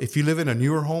 If you live in a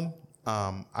newer home,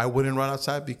 I wouldn't run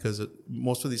outside, because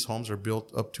most of these homes are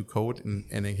built up to code.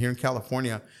 And here in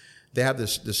California, they have the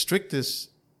strictest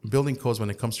building codes when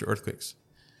it comes to earthquakes.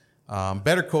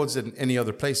 Better codes than any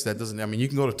other place that doesn't. I mean, you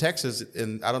can go to Texas,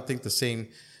 and I don't think the same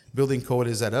building code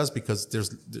is at us, because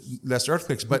there's less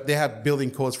earthquakes, but they have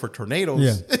building codes for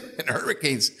tornadoes and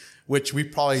hurricanes, which we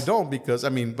probably don't, because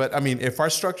if our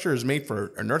structure is made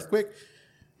for an earthquake,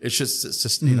 it should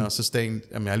sustain.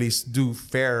 I mean, at least do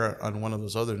fair on one of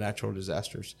those other natural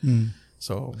disasters. Mm.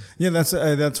 So that's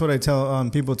what I tell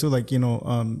people too. Like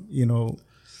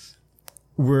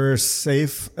we're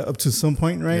safe up to some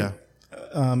point, right?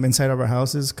 Yeah. Inside of our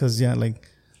houses, because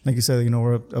like you said,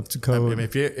 we're up to code. I mean,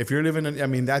 if you're living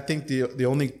in, I think the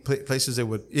only places that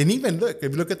would, and even if you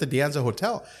look at the De Anza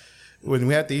Hotel, when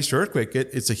we had the Easter earthquake,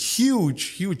 it's a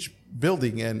huge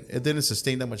building, and it didn't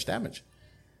sustain that much damage.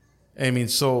 I mean,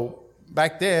 so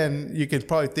back then you could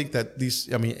probably think that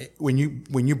when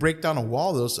you break down a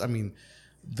wall,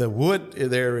 the wood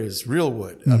there is real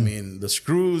wood. Mm-hmm. I mean, the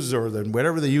screws or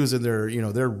whatever they use in there,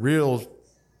 they're real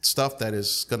stuff that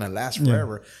is gonna last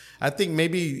forever. Yeah. I think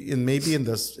maybe in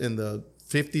the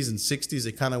 50s and 60s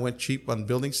they kind of went cheap on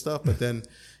building stuff, but then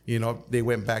they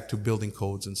went back to building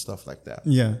codes and stuff like that.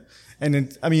 Yeah, and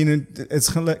it's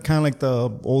kind of like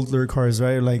the older cars,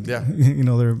 right? Like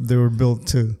they were built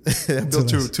to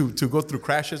go through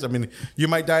crashes. I mean, you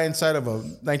might die inside of a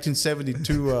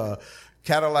 1972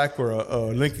 Cadillac or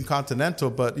a Lincoln Continental,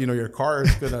 but your car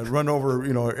is gonna run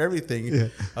over everything. Yeah.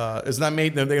 It's not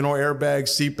made. There are no airbags,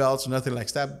 seatbelts, or nothing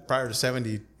like that. Prior to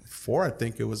 74, I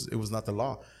think it was not the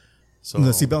law. So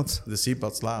the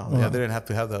seatbelts law. Oh. Yeah, they didn't have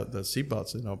to have the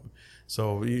seatbelts.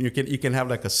 So you can have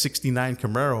like a '69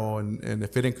 Camaro, and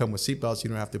if it didn't come with seatbelts, you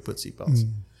don't have to put seatbelts.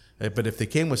 Mm. But if they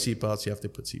came with seatbelts, you have to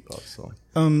put seatbelts.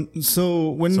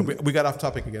 So we got off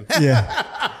topic again. Yeah.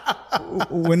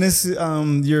 When is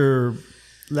your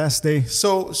last day?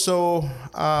 So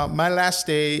my last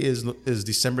day is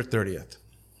December 30th.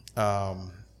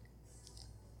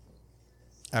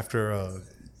 After a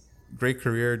great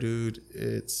career, dude,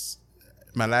 it's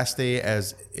my last day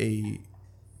as a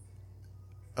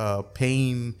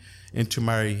paying into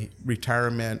my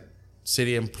retirement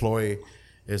city employee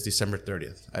is December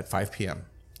 30th at 5 p.m.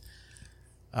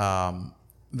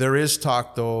 There is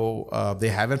talk, though. They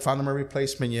haven't found him a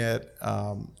replacement yet.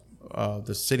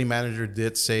 The city manager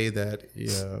did say that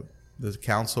the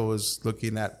council is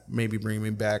looking at maybe bringing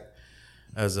me back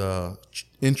as a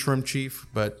interim chief,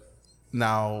 but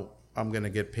now I'm going to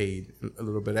get paid a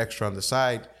little bit extra on the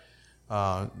side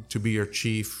to be your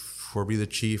chief, or be the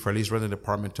chief, or at least run the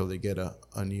department until they get a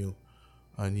new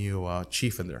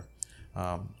chief in there.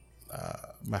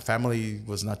 My family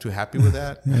was not too happy with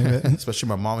that, especially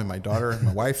my mom and my daughter and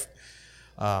my wife.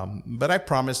 But I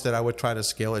promised that I would try to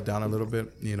scale it down a little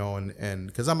bit, and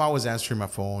because I'm always answering my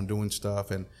phone, doing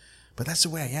stuff, but that's the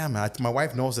way I am. My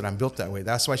wife knows that I'm built that way.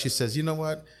 That's why she says, you know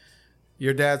what,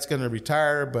 your dad's going to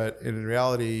retire, but in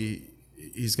reality,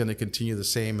 he's going to continue the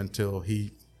same until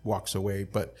he walks away.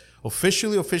 But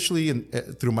officially,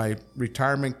 through my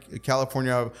retirement,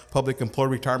 California Public Employee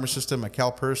Retirement System, my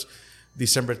CalPERS,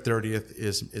 December 30th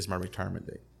is my retirement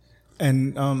date.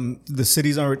 And the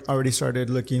city's already started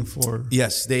looking for.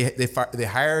 Yes, they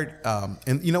hired,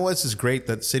 and you know what? This is great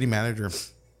that the city manager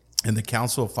and the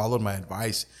council followed my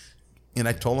advice. And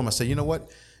I told them, I said, you know what?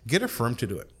 Get a firm to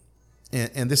do it.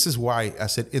 And this is why I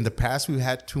said in the past we've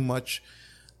had too much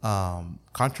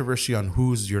controversy on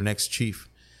who's your next chief.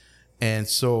 And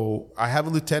so I have a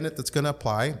lieutenant that's going to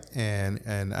apply,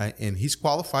 and he's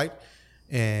qualified,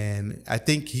 and I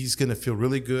think he's going to feel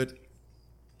really good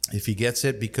if he gets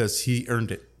it because he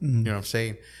earned it. Mm-hmm. You know what I'm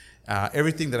saying?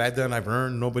 Everything that I've done, I've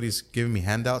earned. Nobody's giving me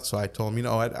handouts. So I told him, you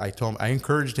know what? I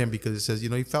encouraged him because he says, you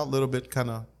know, he felt a little bit kind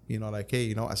of, you know, like, hey,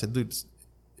 you know, I said, dude,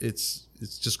 it's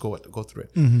just go through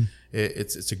it. Mm-hmm.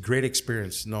 It's a great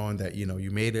experience knowing that, you know,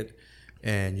 you made it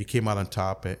and you came out on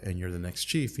top and you're the next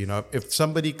chief. You know, if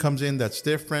somebody comes in that's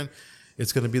different,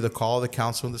 it's going to be the call of the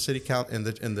council and the city and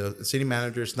the city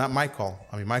manager. It's not my call.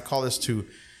 I mean, my call is to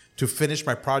finish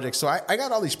my project. So I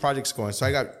got all these projects going. So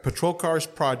I got patrol cars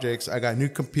projects. I got new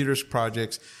computers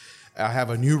projects. I have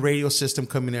a new radio system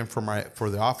coming in for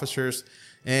the officers.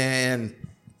 And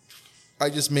I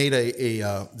just made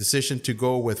a decision to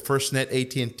go with FirstNet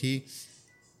AT&T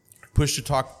push to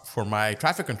talk for my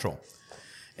traffic control.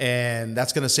 And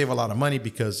that's going to save a lot of money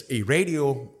because a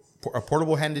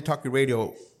portable handy talkie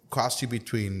radio costs you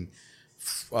between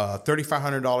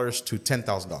 $3,500 to $10,000.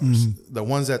 Mm-hmm. The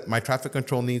ones that my traffic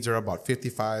control needs are about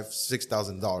 $5,500,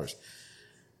 $6,000.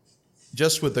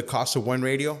 Just with the cost of one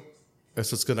radio,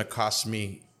 that's what's going to cost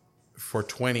me for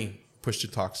 20 push to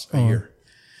talks a year.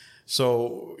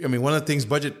 So, I mean, one of the things,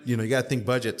 budget, you know, you got to think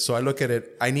budget. So I look at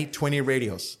it, I need 20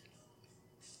 radios.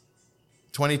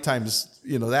 20 times,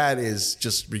 you know, that is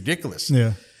just ridiculous.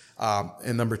 Yeah.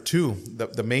 And number two,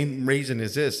 the main reason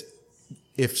is this.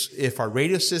 If our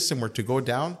radio system were to go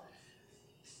down,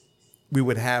 we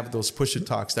would have those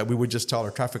push-to-talks that we would just tell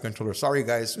our traffic controller, sorry,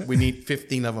 guys, we need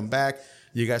 15 of them back.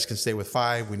 You guys can stay with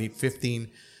 5. We need 15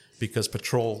 because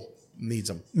patrol needs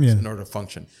them in order to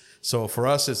function. So for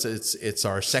us, it's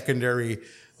our secondary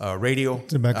radio.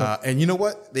 And you know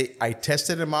what? I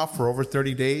tested them out for over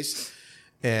 30 days.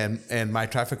 And my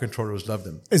traffic controllers love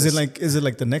them. Is it like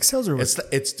the Nextels or what?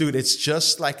 It's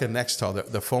just like a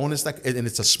Nextel. The phone is like, and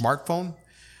it's a smartphone.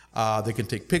 They can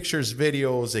take pictures,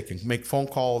 videos. They can make phone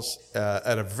calls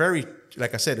at a very,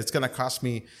 like I said, it's going to cost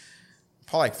me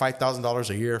probably like $5,000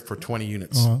 a year for 20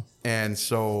 units. Uh-huh. And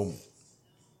so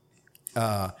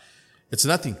it's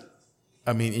nothing.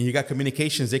 I mean, and you got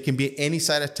communications. They can be any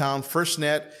side of town.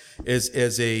 FirstNet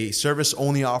is a service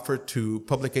only offered to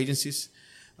public agencies.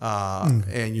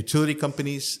 And utility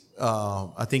companies.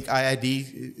 I think IID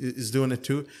is doing it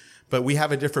too, but we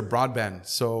have a different broadband.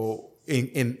 So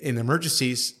in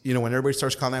emergencies, you know, when everybody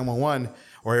starts calling 911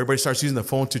 or everybody starts using the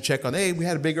phone to check on, hey, we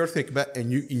had a big earthquake,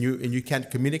 and you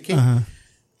can't communicate. Uh-huh.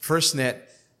 FirstNet,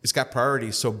 it's got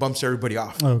priority, so bumps everybody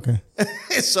off. Oh, okay.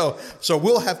 So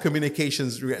we'll have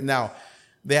communications now.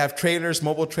 They have trailers,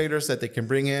 mobile trailers that they can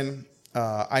bring in.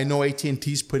 I know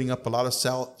AT&T's putting up a lot of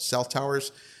cell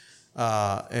towers.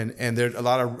 And there's a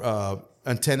lot of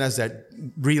antennas that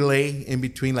relay in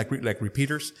between, like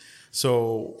repeaters.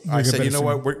 So I said, you know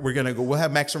what, we're gonna go. We'll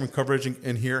have maximum coverage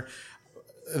in here.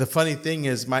 The funny thing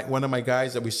is, one of my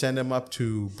guys that we send them up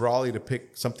to Brawley to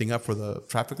pick something up for the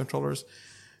traffic controllers,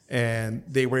 and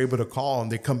they were able to call,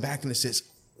 and they come back and it says,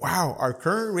 "Wow, our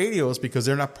current radios, because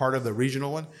they're not part of the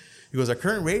regional one." He goes, "Our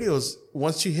current radios,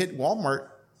 once you hit Walmart,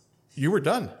 you were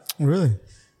done." Really?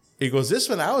 He goes, "This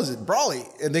one, I was at Brawley,"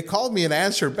 and they called me and I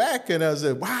answered back, and I was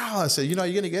like, "Wow!" I said, "You know,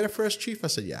 you're gonna get it for us, Chief?" I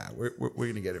said, "Yeah, we're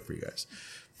gonna get it for you guys."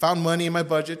 Found money in my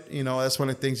budget. You know, that's one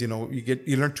of the things. You know,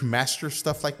 you learn to master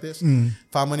stuff like this.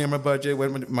 Found money in my budget.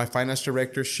 Went with my finance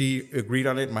director. She agreed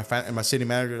on it. And my city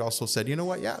manager also said, "You know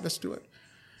what? Yeah, let's do it."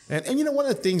 And you know, one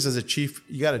of the things as a chief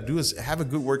you got to do is have a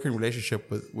good working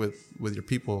relationship with your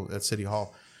people at City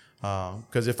Hall.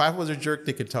 Because if I was a jerk,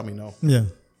 they could tell me no. Yeah.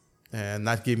 And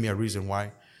not give me a reason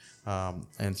why.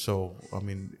 And so, I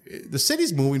mean, the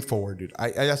city's moving forward, dude.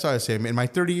 That's what I say. I mean, in my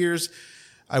 30 years,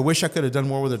 I wish I could have done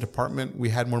more with the department. We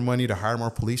had more money to hire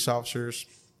more police officers.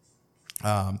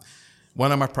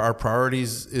 One of our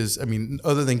priorities is, I mean,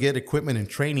 other than get equipment and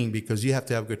training, because you have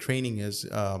to have good training, is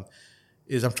I'm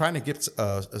trying to get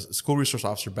a school resource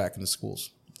officer back in the schools.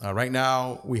 Right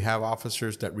now, we have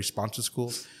officers that respond to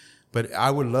schools, but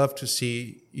I would love to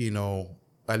see, you know,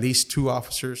 at least 2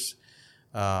 officers.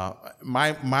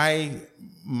 My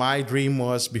dream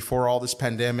was, before all this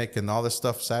pandemic and all this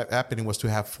stuff happening, was to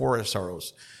have 4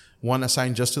 SROs, 1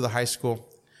 assigned just to the high school,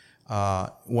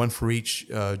 1 for each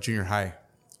junior high.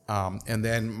 And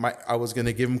then I was going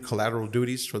to give them collateral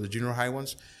duties for the junior high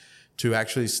ones to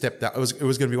actually step down. It was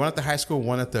going to be 1 at the high school,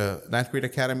 1 at the 9th grade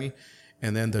academy,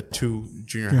 and then the 2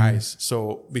 junior highs.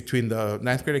 So between the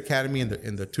 9th grade academy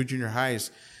and the 2 junior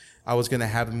highs, I was going to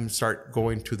have them start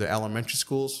going to the elementary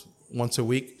schools once a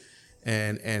week,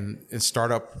 and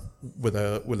start up with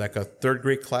like a 3rd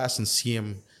grade class and see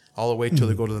them all the way till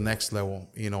they go to the next level,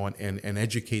 and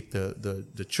educate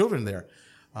the children there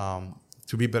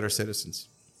to be better citizens.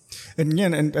 And yeah,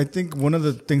 and I think one of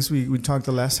the things we talked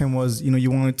the last time was,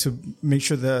 you wanted to make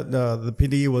sure that the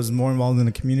PD was more involved in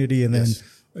the community, and then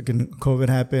again, COVID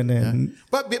happened, and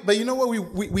but you know what,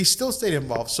 we still stayed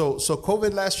involved. So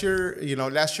COVID last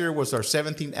year was our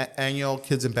 17th annual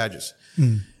Kids and Badges.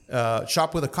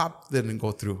 Shop with a Cop didn't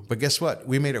go through, but guess what?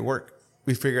 We made it work.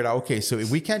 We figured out, okay, so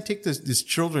if we can't take these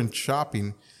children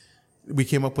shopping, we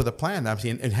came up with a plan. I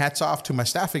mean, and hats off to my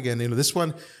staff again. This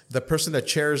one, the person that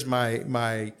chairs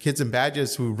my Kids and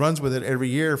Badges, who runs with it every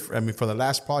year, for the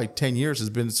last probably 10 years, has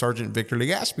been Sergeant Victor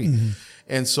Legaspi.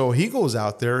 And so he goes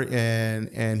out there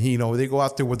and he, they go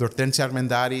out there with Hortensia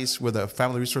Armendariz, with a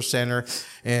Family Resource Center,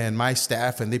 and my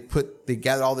staff, and they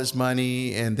gather all this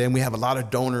money, and then we have a lot of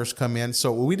donors come in.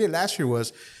 So what we did last year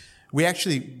was we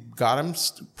actually got them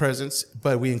presents,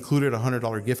 but we included a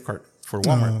 $100 gift card for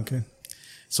Walmart. Oh, okay.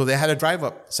 So they had a drive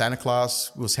up. Santa Claus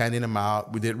was handing them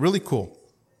out. We did really cool.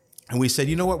 And we said,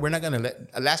 you know what? We're not going to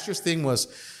last year's thing was,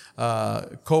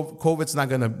 COVID's not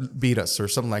going to beat us, or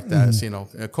something like that.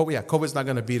 COVID's not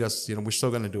going to beat us. We're still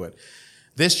going to do it.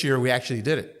 This year we actually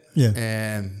did it. Yeah.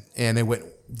 And it went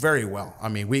very well. I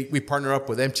mean, we partnered up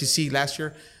with MTC last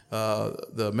year,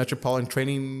 the Metropolitan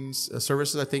Training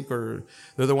Services, I think, or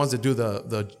they're the ones that do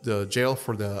the jail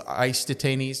for the ICE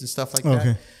detainees and stuff like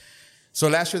that. So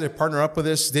last year they partnered up with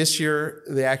us. This year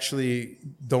they actually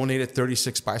donated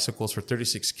 36 bicycles for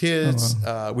 36 kids. Oh,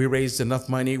 wow. We raised enough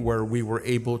money where we were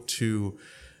able to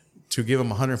give them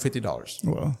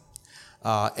 $150.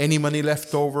 Wow. Any money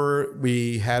left over,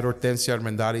 we had Hortensia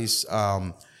Armendariz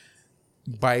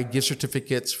buy gift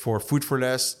certificates for Food for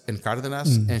Less in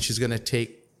Cardenas, and she's going to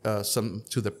take some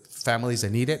to the families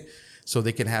that need it so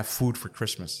they can have food for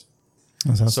Christmas.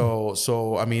 That's awesome.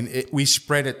 So I mean, we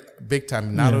spread it big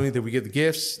time. Not only did we get the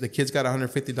gifts, the kids got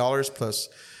 $150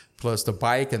 plus the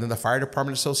bike, and then the Fire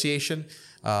Department Association,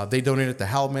 they donated the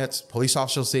helmets. Police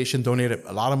Officer Association donated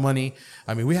a lot of money.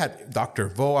 I mean, we had Dr.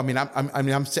 Vo. I mean,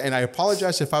 I'm saying, I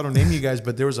apologize if I don't name you guys,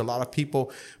 but there was a lot of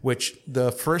people. Which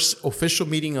the first official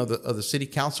meeting of the city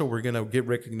council, we're gonna give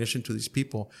recognition to these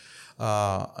people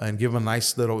and give them a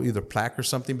nice little either plaque or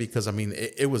something, because I mean,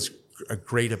 it was a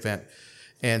great event.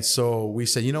 And so we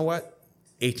said, you know what,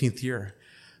 18th year.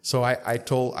 So I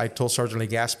told Sergeant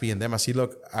Legaspi and them, I said,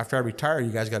 look, after I retire, you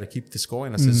guys got to keep this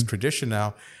going. I said, it's tradition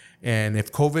now. And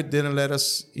if COVID didn't let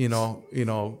us,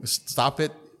 stop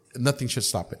it, nothing should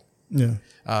stop it. Yeah.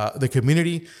 The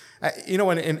community,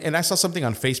 and I saw something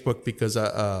on Facebook because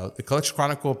the Collection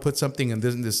Chronicle put something, and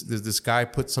this guy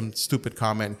put some stupid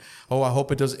comment. Oh, I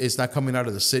hope it's not coming out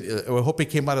of the city. Or I hope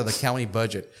it came out of the county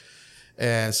budget.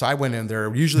 And so I went in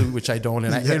there, usually, which I don't,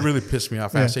 and it really pissed me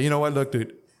off. I said, you know what, look,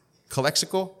 dude,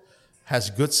 Calexico has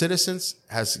good citizens,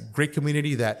 has great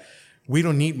community, that we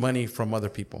don't need money from other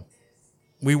people.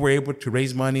 We were able to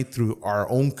raise money through our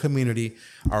own community,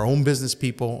 our own business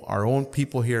people, our own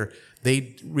people here.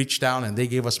 They reached down and they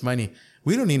gave us money.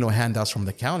 We don't need no handouts from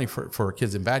the county for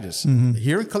Kids and Badges.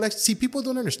 Here in Calexico, people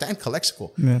don't understand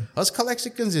Calexico. Us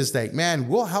Calexicans is like, man,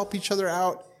 we'll help each other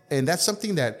out. And that's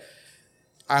something that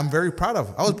I'm very proud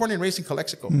of. I was born and raised in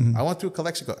Calexico. I went through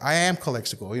Calexico. I am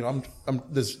Calexico. I'm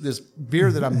this beer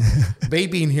that I'm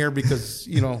babying here because,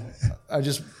 I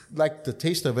just like the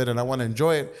taste of it and I want to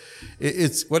enjoy it.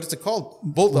 It's what is it called?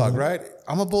 Bulldog, right?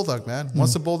 I'm a bulldog, man.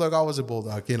 Once a bulldog, always a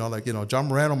bulldog. John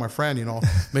Moreno, my friend,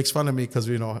 makes fun of me because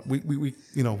we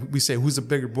say who's the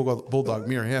bigger bulldog,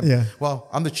 me or him? Yeah. Well,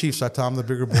 I'm the chief, so I tell him I'm the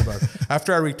bigger bulldog.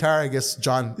 After I retire, I guess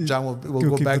John will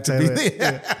go back to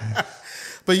being.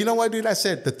 But you know what, dude? I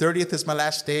said the 30th is my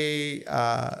last day.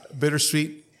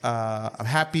 Bittersweet. I'm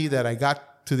happy that I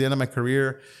got to the end of my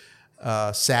career.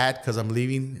 Sad because I'm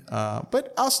leaving.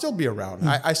 But I'll still be around.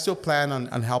 I still plan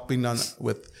on helping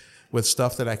with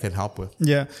stuff that I can help with.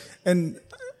 Yeah, and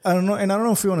I don't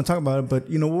know if you want to talk about it, but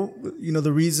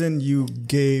the reason you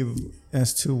gave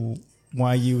as to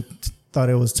why you thought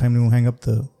it was time to hang up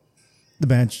the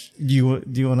badge. Do you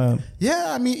want to? Yeah,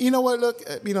 I mean, you know what? Look,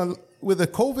 with the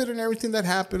COVID and everything that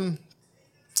happened,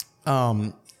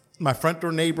 my front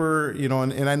door neighbor,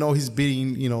 and I know he's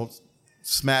being,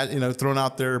 smashed, thrown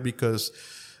out there because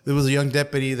there was a young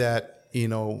deputy that,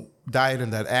 died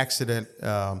in that accident.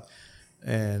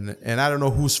 And I don't know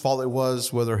whose fault it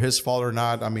was, whether his fault or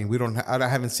not. I mean, I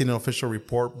haven't seen an official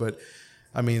report, but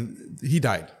I mean, he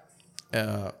died.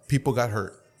 People got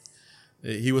hurt.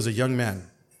 He was a young man,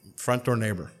 front door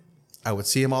neighbor. I would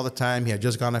see him all the time. He had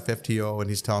just gone FFTO, and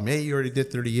he's telling me, hey, you already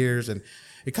did 30 years. And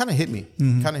it kind of hit me.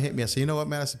 I said, you know what,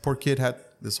 man? I said, poor kid had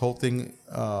this whole thing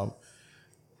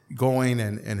going,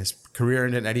 and his career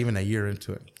ended not even a year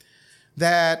into it.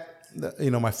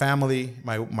 My family,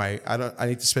 I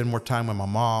need to spend more time with my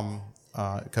mom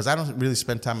because I don't really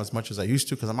spend time as much as I used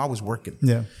to because I'm always working.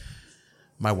 Yeah.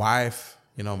 My wife,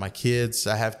 my kids.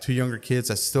 I have 2 younger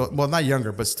kids. Not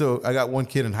younger, but still, I got one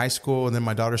kid in high school, and then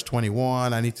my daughter's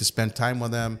 21. I need to spend time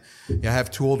with them. I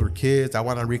have 2 older kids. I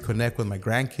want to reconnect with my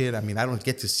grandkid. I mean, I don't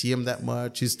get to see him that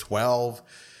much. He's 12.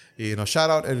 Shout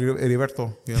out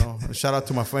Heriberto. Shout out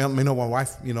to my family. My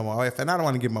wife. My wife, and I don't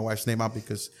want to give my wife's name out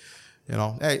because,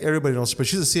 hey, everybody knows. But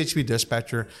she's a CHP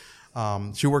dispatcher.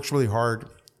 She works really hard.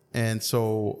 And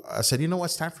so I said,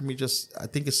 it's time for me. I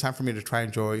think it's time for me to try and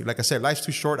enjoy. Like I said, life's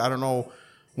too short. I don't know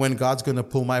when God's going to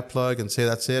pull my plug and say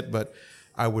that's it. But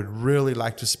I would really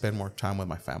like to spend more time with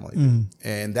my family.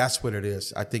 And that's what it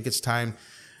is. I think it's time.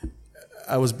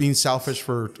 I was being selfish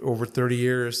for over 30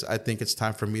 years. I think it's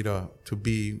time for me to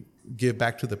give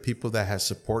back to the people that have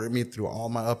supported me through all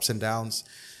my ups and downs.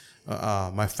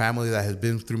 My family that has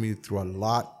been through me through a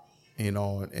lot,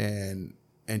 and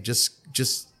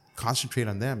just concentrate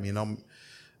on them.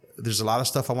 There's a lot of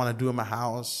stuff I want to do in my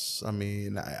house. I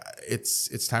mean,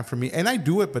 it's time for me, and I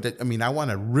do it. But I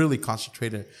want to really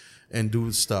concentrate and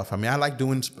do stuff. I mean, I like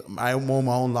doing. I mow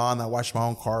my own lawn. I wash my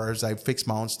own cars. I fix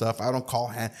my own stuff. I don't call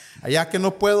hand. Ya que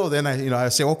no puedo, then I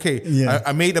say, okay,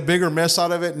 I made a bigger mess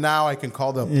out of it. Now I can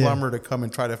call the plumber to come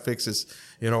and try to fix this.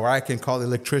 Or I can call the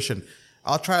electrician.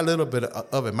 I'll try a little bit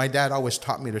of it. My dad always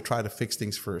taught me to try to fix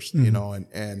things first.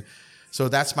 And so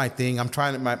that's my thing. I'm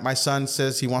trying to. My son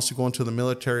says he wants to go into the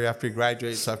military after he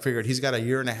graduates. So I figured he's got a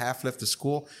year and a half left of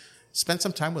school. Spend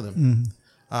some time with him.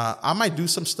 I might do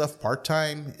some stuff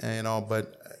part-time,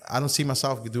 but I don't see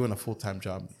myself doing a full-time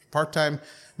job. Part-time,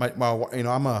 I'm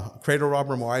a cradle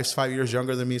robber. My wife's 5 years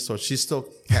younger than me, so she still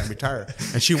can't retire.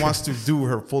 And she wants to do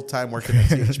her full-time working at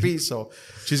CHP, so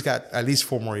she's got at least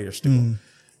 4 more years to go.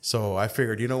 So I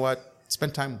figured, you know what?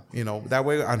 Spend time, that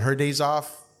way on her days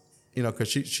off, because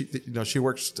she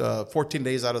works 14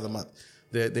 days out of the month.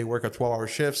 They work a 12-hour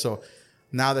shift, so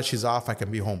now that she's off, I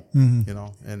can be home,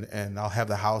 and I'll have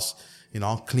the house,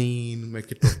 I'll clean,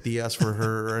 making tortillas for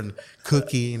her and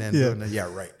cooking and doing it. Yeah,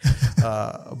 right.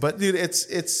 But dude,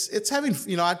 it's having,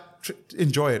 I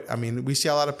enjoy it. I mean, we see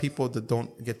a lot of people that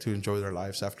don't get to enjoy their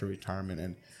lives after retirement.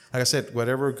 And like I said,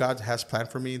 whatever God has planned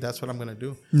for me, that's what I'm going to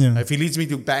do. Yeah. If he leads me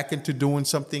back into doing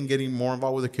something, getting more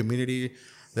involved with the community,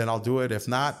 then I'll do it. If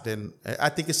not, then I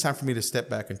think it's time for me to step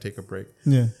back and take a break.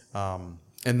 Yeah.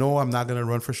 And no, I'm not going to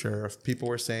run for sheriff. People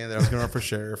were saying that I was going to run for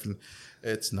sheriff, and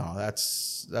that's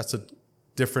a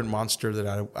different monster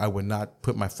that I would not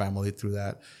put my family through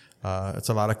that. It's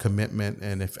a lot of commitment,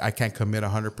 and if I can't commit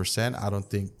 100%, I don't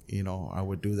think I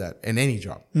would do that in any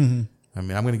job. I mean,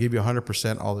 I'm going to give you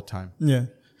 100% all the time. Yeah,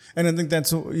 and I think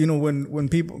that's when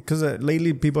people, because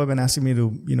lately people have been asking me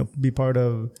to be part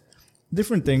of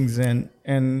different things, and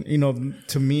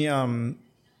to me I'm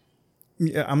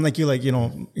like you,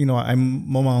 I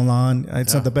mow my own lawn.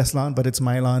 It's not the best lawn, but it's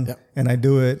my lawn, and I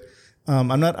do it.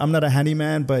 I'm not a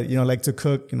handyman, but like to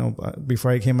cook.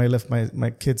 Before I came, I left my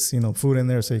kids food in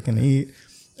there so you can eat.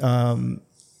 And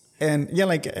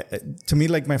to me,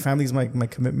 like my family's my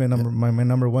commitment, my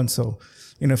number one. So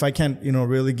if I can't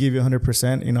really give you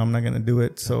 100%, I'm not gonna do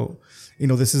it. So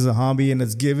this is a hobby, and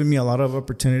it's given me a lot of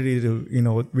opportunity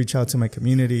to reach out to my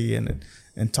community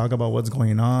and talk about what's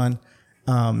going on.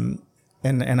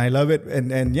 And I love it.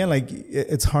 And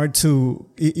it's hard to,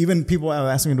 even people have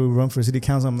asked me to run for city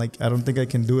council. I'm like, I don't think I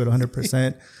can do it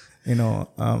 100%.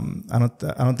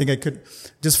 I don't think I could,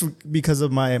 because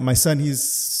of my son,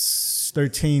 he's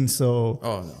 13. So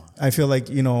I feel like,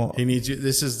 he needs you.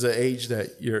 This is the age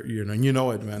that you're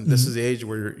it, man. This is the age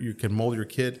where you can mold your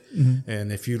kid.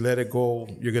 And if you let it go,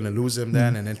 you're going to lose him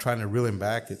then. And then trying to reel him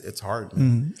back, it's hard,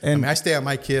 man. And I stay at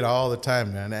my kid all the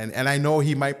time, man. And I know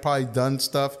he might probably done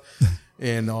stuff.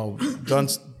 And done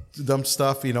dumb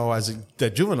stuff, as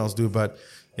that juveniles do. But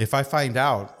if I find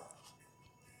out,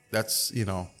 that's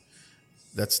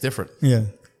different. Yeah,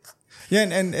 yeah,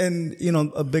 and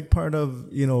a big part of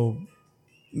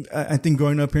I think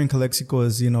growing up here in Calexico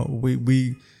is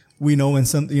we know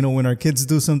when our kids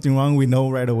do something wrong, we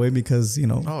know right away because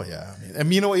Oh yeah, I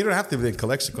mean, you don't have to be in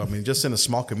Calexico. I mean, just in a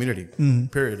small community.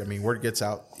 Period. I mean, word gets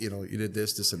out. You did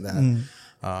this, and that.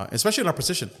 Especially in our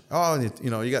position. Oh, you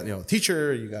got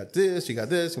teacher, you got this,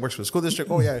 and works for the school district.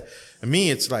 Oh yeah. And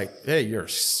me, it's like, hey, your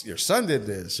son did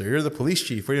this, or you're the police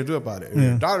chief. What are you gonna do about it? Or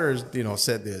your daughter,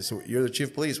 said this. You're the chief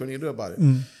of police. What are you gonna do about it?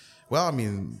 Well, I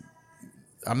mean,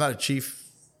 I'm not a chief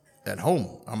at home.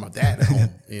 I'm a dad at home.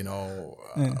 You know,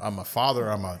 I'm a father.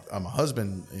 I'm a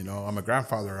husband. You know, I'm a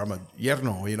grandfather. I'm a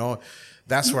yerno. You know,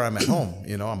 that's where I'm at home.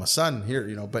 You know, I'm a son here.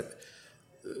 You know, but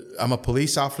I'm a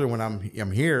police officer when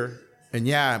I'm here. And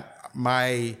yeah,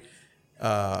 my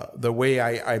the way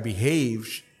I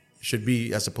behave should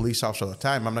be as a police officer all the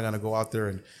time. I'm not going to go out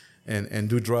there and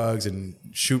do drugs and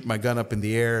shoot my gun up in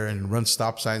the air and run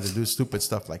stop signs and do stupid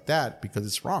stuff like that because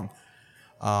it's wrong.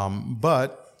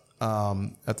 But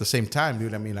at the same time,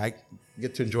 dude, I mean, I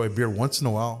get to enjoy beer once in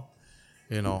a while,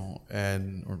 you know,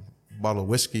 or bottle of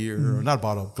whiskey or not a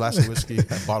bottle, glass of whiskey,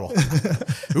 a bottle.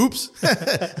 Oops.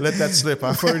 Let that slip.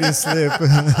 Before you slip.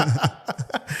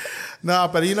 No,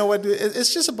 but you know what, dude?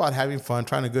 It's just about having fun,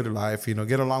 trying to go to life, you know,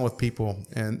 get along with people.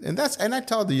 And I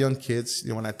tell the young kids, you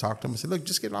know, when I talk to them, I say, look,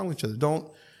 just get along with each other.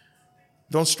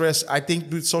 Don't stress. I think,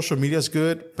 dude, social media is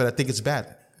good, but I think it's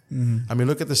bad. I mean,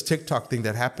 look at this TikTok thing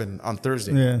that happened on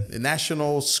Thursday. Yeah. The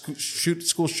national school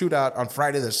shootout on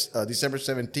Friday, December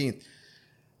 17th.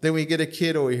 Then we get a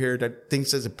kid over here that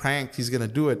thinks it's a prank, he's going to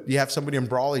do it. You have somebody in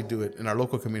Brawley do it in our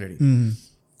local community.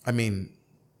 I mean,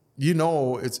 you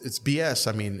know, it's BS.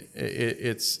 I mean,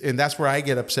 and that's where I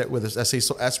get upset with this.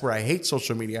 That's where I hate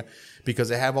social media because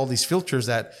they have all these filters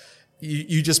that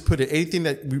you just put it, anything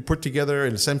that we put together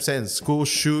in some sense, school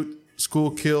shoot,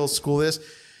 school kill, school this,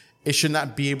 it should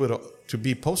not be able to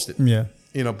be posted. Yeah.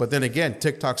 You know, but then again,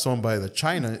 TikTok's owned by the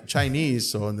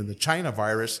Chinese, so and then the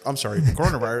coronavirus.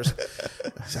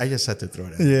 I just had to throw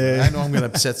that. Yeah. I know I'm going to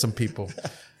upset some people.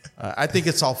 I think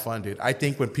it's all fun, dude. I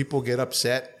think when people get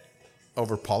upset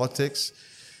over politics,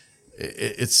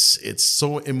 it's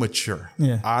so immature.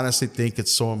 Yeah. I honestly think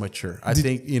it's so immature. I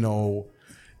think, you know,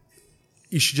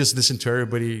 you should just listen to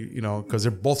everybody, you know, because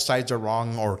both sides are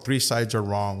wrong or three sides are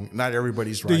wrong. Not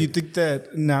everybody's right. Do you think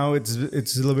that now it's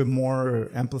a little bit more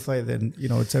amplified than, you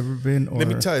know, it's ever been? Or? Let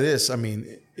me tell you this. I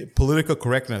mean, political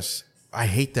correctness, I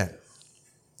hate that.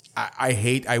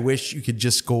 I wish you could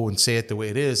just go and say it the way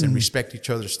it is and respect each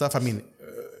other's stuff. I mean,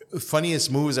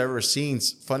 funniest movies I've ever seen,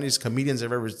 funniest comedians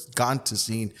I've ever gone to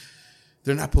see,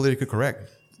 they're not politically correct.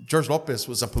 George Lopez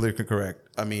was not politically correct.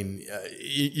 I mean,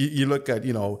 you look at,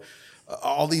 you know,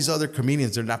 all these other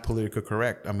comedians, they're not politically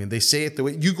correct. I mean, they say it the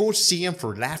way you go see them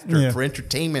for laughter, for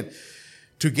entertainment,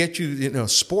 to get you, you know,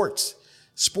 sports.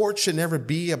 Sports should never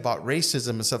be about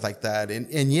racism and stuff like that.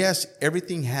 And yes,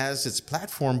 everything has its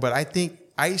platform, but I think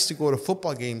I used to go to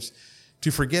football games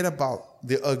to forget about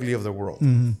the ugly of the world.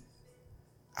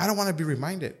 I don't want to be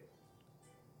reminded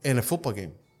in a football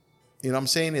game. You know what I'm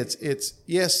saying? It's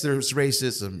yes, there's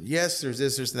racism. Yes, there's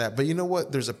this, there's that. But you know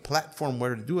what? There's a platform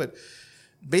where to do it.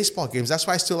 Baseball games. That's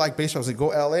why I still like baseball. I say, go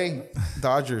LA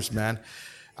Dodgers, man.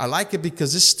 I like it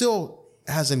because it still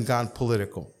hasn't gone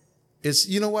political. It's,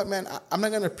 you know what, man? I'm not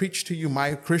going to preach to you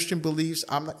my Christian beliefs.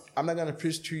 I'm not going to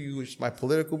preach to you my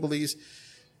political beliefs.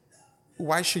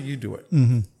 Why should you do it?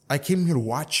 I came here to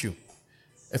watch you.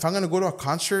 If I'm going to go to a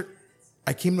concert,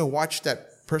 I came to watch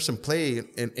that person play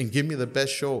and give me the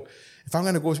best show. If I'm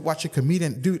going to go watch a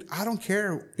comedian, dude, I don't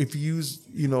care if you use,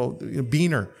 you know,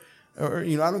 Beaner. Or,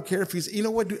 you know, I don't care if he's, you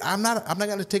know what, dude, I'm not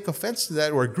going to take offense to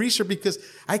that or a greaser because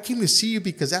I came to see you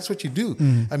because that's what you do.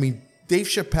 I mean, Dave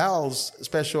Chappelle's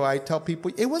special, I tell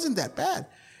people, it wasn't that bad.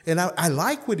 And I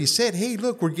like what he said. Hey,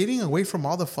 look, we're getting away from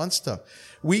all the fun stuff.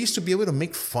 We used to be able to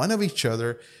make fun of each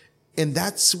other. And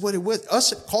that's what it was.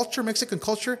 Us, culture, Mexican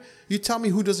culture, you tell me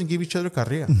who doesn't give each other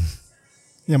carrilla.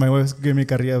 Yeah, my wife gave me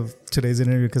carrilla of today's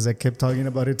interview because I kept talking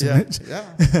about it too much.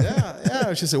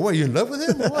 Yeah. She said, "What? You in love with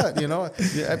him or what?" You know.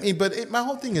 I mean, but my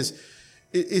whole thing is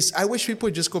I wish people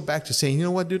would just go back to saying, you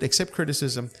know what, dude, accept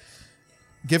criticism,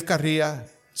 give carrilla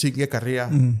so you can get carrilla.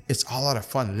 It's all out of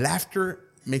fun. Laughter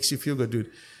makes you feel good,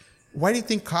 dude. Why do you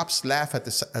think cops laugh at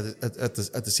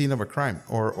the scene of a crime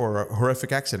or a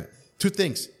horrific accident? 2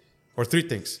 things or 3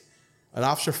 things. An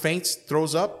officer faints,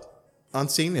 throws up on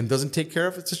scene, and doesn't take care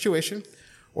of the situation.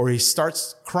 Or he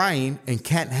starts crying and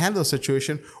can't handle the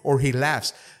situation, or he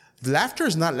laughs. Laughter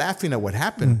is not laughing at what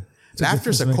happened. Laughter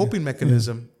is a coping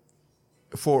mechanism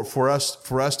for us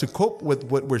to cope with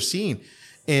what we're seeing.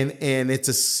 And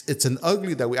it's an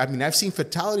ugly that I've seen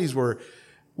fatalities where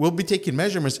we'll be taking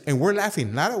measurements and we're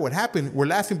laughing, not at what happened. We're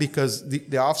laughing because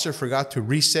the officer forgot to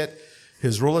reset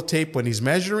his roller tape when he's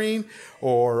measuring,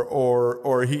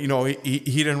 or he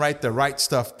didn't write the right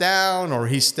stuff down, or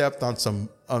he stepped on some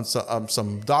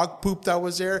dog poop that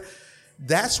was there.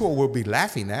 That's what we'll be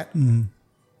laughing at.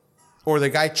 Or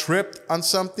the guy tripped on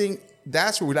something.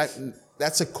 That's what we like.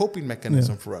 That's a coping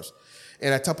mechanism for us.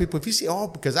 And I tell people, if you see,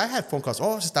 because I had phone calls,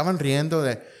 se estaban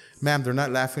riendo. Ma'am, they're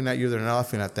not laughing at you. They're not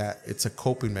laughing at that. It's a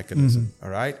coping mechanism. All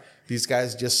right. These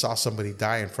guys just saw somebody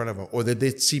die in front of them, or they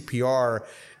did CPR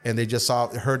and they just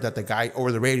heard that the guy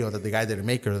over the radio that the guy didn't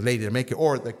make it, or the lady didn't make it,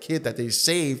 or the kid that they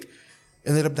saved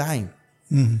ended up dying.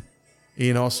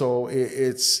 You know, so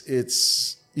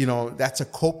it's you know, that's a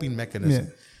coping mechanism.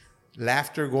 Yeah.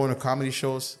 Laughter, going to comedy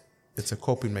shows, it's a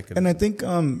coping mechanism. And I think,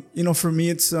 you know, for me,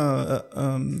 it's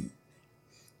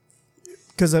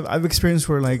because I've experienced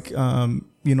where, like,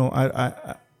 you know,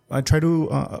 I try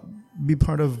to be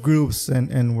part of groups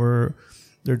and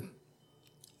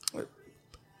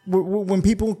when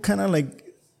people kind of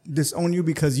like disown you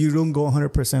because you don't go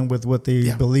 100% with what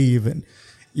they believe. And,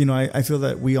 you know, I feel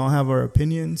that we all have our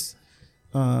opinions.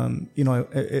 You know,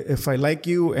 if I like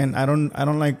you and I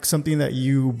don't like something that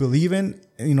you believe in,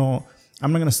 you know,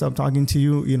 I'm not going to stop talking to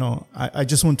you. You know, I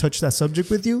just won't touch that subject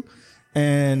with you.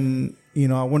 And, you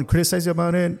know, I wouldn't criticize you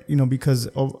about it, you know, because,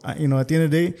 you know, at the end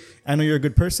of the day, I know you're a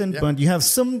good person, but you have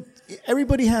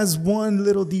everybody has one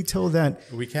little detail that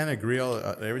we can't agree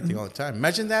on everything all the time.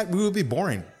 Imagine that. We would be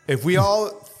boring. If we all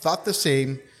thought the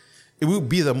same, it would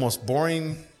be the most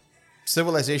boring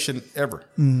civilization ever.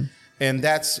 And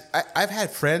I've had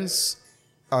friends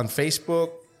on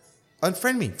Facebook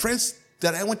unfriend me. Friends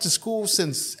that I went to school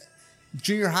since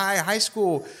junior high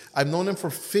school. I've known them for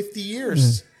 50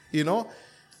 years, you know,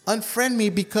 unfriend me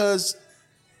because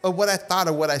of what I thought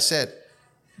or what I said.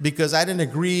 Because I didn't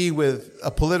agree with a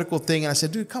political thing. And I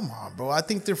said, dude, come on, bro. I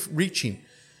think they're reaching.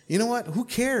 You know what? Who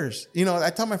cares? You know,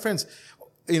 I tell my friends,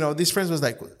 you know, these friends was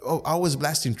like, oh, I was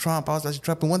blasting Trump.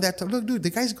 And one day I told, look, dude, the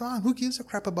guy's gone. Who gives a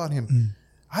crap about him?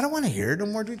 I don't want to hear it no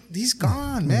more, dude. He's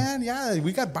gone, man. Yeah,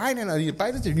 we got Biden.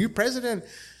 Biden's the new president.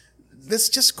 Let's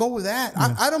just go with that.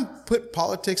 I don't put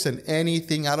politics in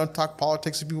anything. I don't talk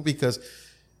politics to people because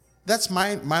that's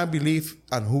my belief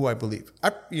on who I believe.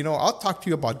 I'll talk to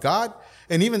you about God.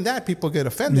 And even that, people get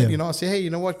offended. You know, I say, hey, you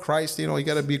know what, Christ, you know, you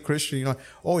got to be a Christian. You know,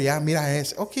 oh, yeah, mira,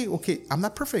 okay, I'm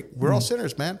not perfect. We're all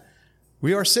sinners, man.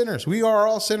 We are sinners. We are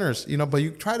all sinners, you know, but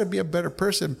you try to be a better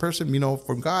person, you know,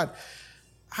 from God.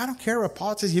 I don't care about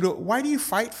politics. You know, why do you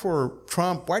fight for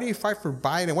Trump? Why do you fight for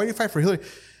Biden? Why do you fight for Hillary?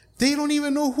 They don't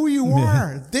even know who you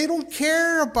are. They don't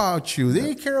care about you.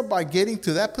 They care about getting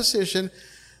to that position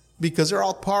because they're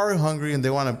all power hungry and they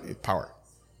want power.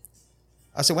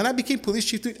 I said, when I became police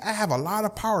chief, dude, I have a lot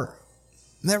of power.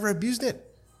 Never abused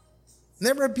it.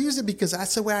 Never abused it because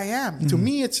that's the way I am. To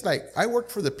me, it's like I work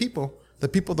for the people. The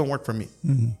people don't work for me.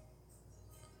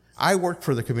 I work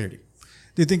for the community.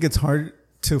 Do you think it's hard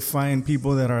to find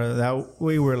people that are that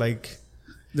way where, like,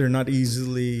 they're not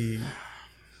easily...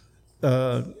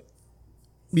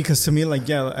 because to me, like,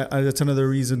 that's another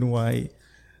reason why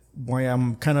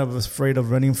I'm kind of afraid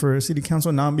of running for city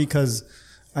council. Not because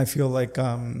I feel like...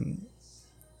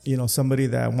 you know, somebody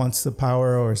that wants the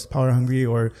power or is power hungry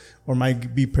or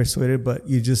might be persuaded, but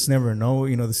you just never know,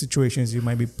 you know, the situations you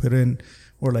might be put in,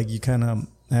 or like you kind of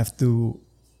have to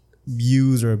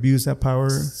use or abuse that power.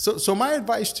 So my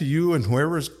advice to you and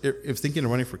whoever's if thinking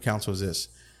of running for council is this.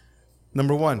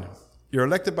 Number one, you're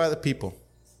elected by the people.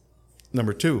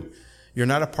 Number two, you're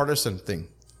not a partisan thing.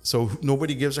 So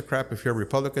nobody gives a crap if you're a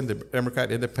Republican,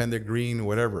 Democrat, Independent, Green,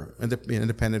 whatever,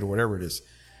 Independent or whatever it is.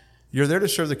 You're there to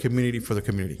serve the community for the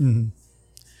community.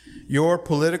 Your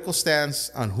political stance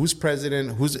on who's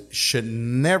president, should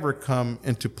never come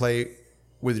into play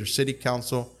with your city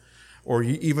council or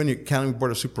even your county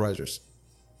board of supervisors.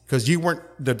 Because you weren't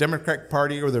the Democratic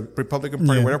Party or the Republican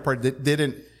Party, whatever party that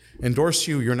didn't endorse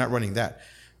you, you're not running that.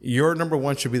 Your number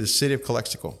one should be the city of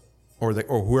Calexico or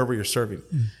whoever you're serving.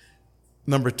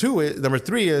 Number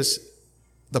three is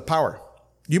the power.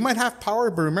 You might have power,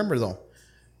 but remember though,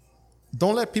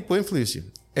 don't let people influence you.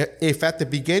 If at the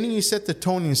beginning you set the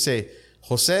tone and say,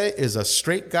 Jose is a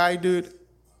straight guy, dude,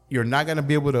 you're not going to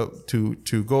be able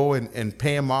to go and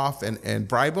pay him off and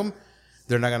bribe him,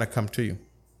 they're not going to come to you.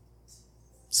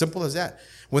 Simple as that.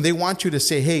 When they want you to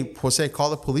say, hey, Jose, call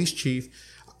the police chief,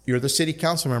 you're the city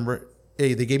council member,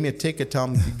 hey, they gave me a ticket, tell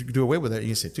them to do away with it. And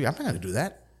you say, dude, I'm not going to do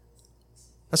that.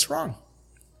 That's wrong.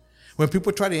 When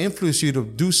people try to influence you to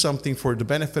do something for the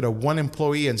benefit of one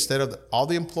employee instead of all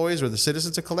the employees or the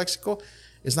citizens of Calexico,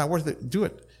 it's not worth it. Do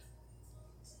it.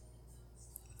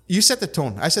 You set the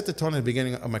tone. I set the tone at the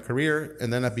beginning of my career,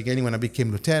 and then at the beginning when I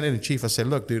became lieutenant and chief, I said,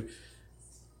 look, dude,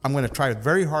 I'm going to try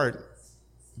very hard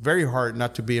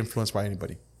not to be influenced by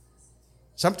anybody.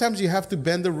 Sometimes you have to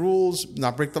bend the rules,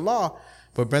 not break the law,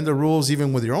 but bend the rules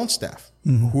even with your own staff.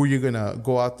 Who are you going to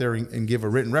go out there and give a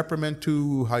written reprimand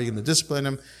to? How are you going to discipline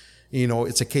them? You know,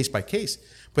 it's a case by case.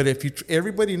 But if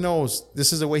everybody knows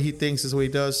this is the way he thinks, this is the way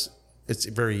he does, it's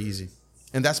very easy.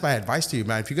 And that's my advice to you,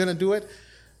 man. If you're going to do it,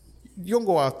 you don't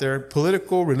go out there.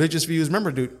 Political, religious views.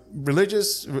 Remember, dude,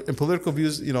 religious and political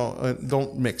views,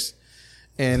 don't mix.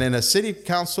 And in a city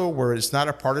council where it's not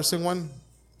a partisan one,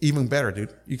 even better,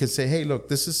 dude. You can say, hey, look,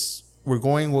 we're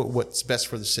going with what's best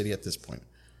for the city at this point.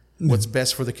 What's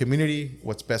best for the community,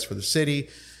 what's best for the city.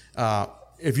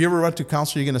 If you ever run to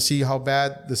council, you're going to see how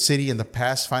bad the city in the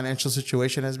past financial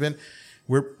situation has been.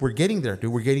 We're getting there,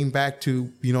 dude. We're getting back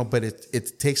to, but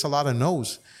it takes a lot of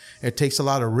no's. It takes a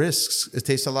lot of risks. It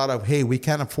takes a lot of, hey, we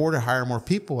can't afford to hire more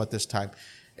people at this time.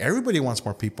 Everybody wants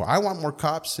more people. I want more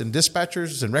cops and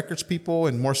dispatchers and records people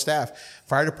and more staff.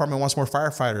 Fire department wants more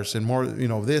firefighters and more,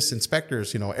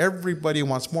 inspectors. Everybody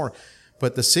wants more.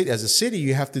 But as a city,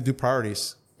 you have to do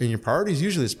priorities. And your priorities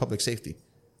usually is public safety.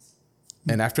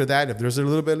 And after that, if there's a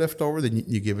little bit left over, then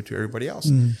you give it to everybody else.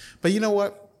 But you know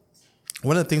what?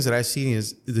 One of the things that I see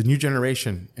is the new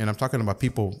generation, and I'm talking about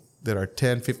people that are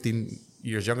 10, 15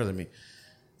 years younger than me.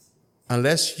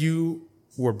 Unless you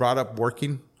were brought up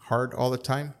working hard all the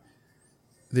time,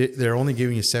 they're only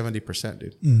giving you 70%,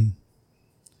 dude.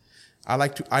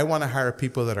 I want to hire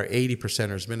people that are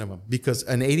 80%ers minimum, because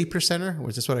an 80%er,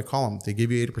 which is what I call them, they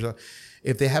give you 80%.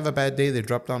 If they have a bad day, they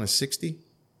drop down to 60,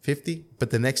 50.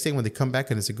 But the next day when they come back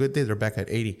and it's a good day, they're back at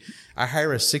 80. I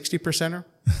hire a 60%er.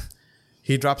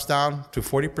 He drops down to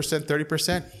 40%,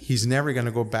 30%. He's never going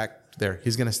to go back there.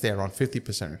 He's going to stay around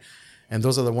 50%. And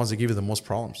those are the ones that give you the most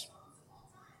problems.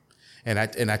 And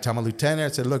I tell my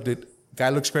lieutenant, I said, look, dude, guy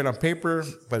looks great on paper,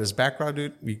 but his background,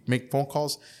 dude, we make phone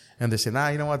calls. And they say,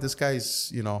 you know what? This guy's,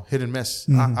 hit and miss.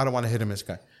 I don't want a hit and miss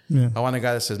guy. Yeah. I want a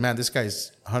guy that says, man, this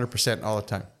guy's 100% all the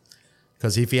time.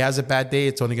 Because if he has a bad day,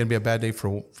 it's only going to be a bad day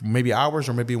for maybe hours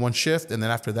or maybe one shift. And then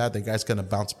after that, the guy's going to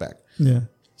bounce back. Yeah.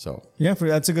 So yeah,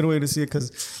 that's a good way to see it.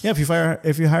 Because if you hire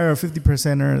a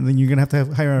 50%er, then you're going to have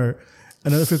to hire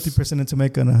another 50% to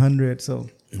make an 100. So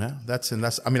yeah, that's. I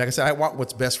mean, like I said, I want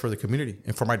what's best for the community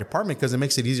and for my department, because it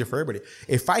makes it easier for everybody.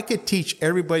 If I could teach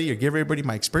everybody or give everybody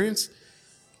my experience,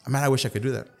 I wish I could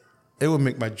do that. It would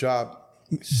make my job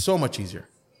so much easier.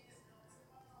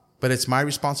 But it's my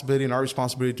responsibility and our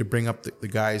responsibility to bring up the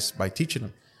guys by teaching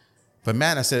them. But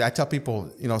man, I tell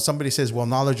people, somebody says, well,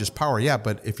 knowledge is power. Yeah,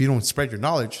 but if you don't spread your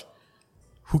knowledge,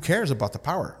 who cares about the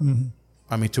power?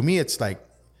 I mean, to me, it's like,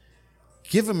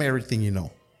 give them everything you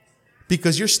know.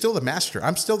 Because you're still the master.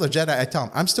 I'm still the Jedi. I tell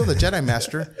them, I'm still the Jedi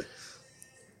master.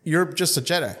 You're just a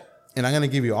Jedi. And I'm going to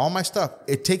give you all my stuff.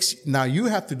 Now you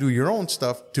have to do your own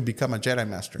stuff to become a Jedi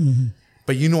master.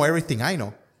 But you know everything I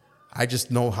know. I just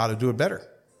know how to do it better.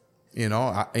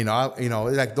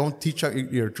 Like, don't teach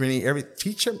your training,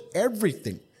 teach them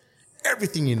everything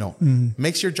you know.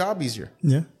 Makes your job easier.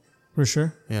 Yeah, for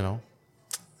sure.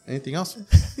 Anything else?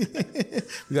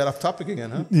 We got off topic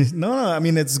again, huh? No, I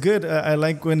mean, it's good. I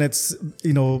like when it's,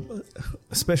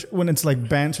 especially when it's like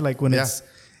banter, like when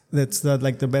that's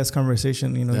like the best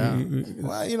conversation,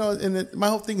 Well, my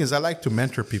whole thing is I like to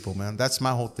mentor people, man. That's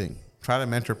my whole thing. Try to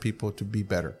mentor people to be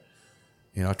better.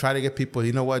 Try to get people,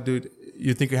 you know what, dude?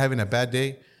 You think you're having a bad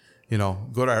day?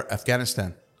 Go to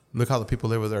Afghanistan. Look how the people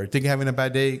live over there. You think you're having a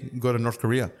bad day? Go to North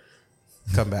Korea.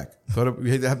 Come back.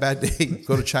 You have a bad day?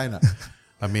 Go to China.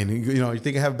 I mean, you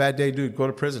think you have a bad day, dude? Go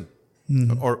to prison.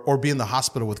 Or be in the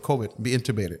hospital with COVID. Be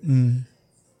intubated.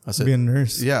 I said, be a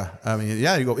nurse. Yeah. I mean,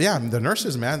 you go, yeah, the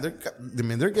nurses, man,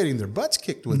 they're getting their butts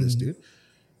kicked with this, dude.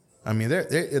 I mean,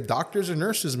 they're doctors and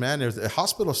nurses, man. There's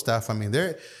hospital staff. I mean,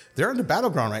 they're on the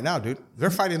battleground right now, dude. They're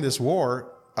fighting this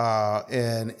war.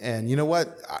 And you know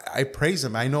what? I praise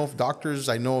them. I know doctors,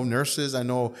 I know nurses, I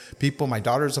know people. My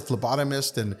daughter's a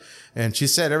phlebotomist, and she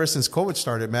said ever since COVID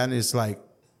started, man, it's like,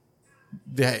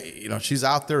 she's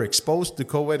out there exposed to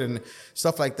COVID and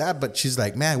stuff like that. But she's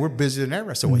like, man, we're busier than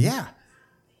ever. I said, well, yeah.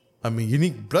 I mean, you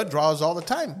need blood draws all the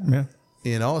time.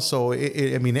 Yeah. So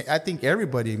I think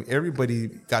everybody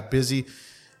got busy.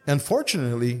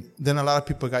 Unfortunately, then a lot of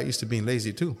people got used to being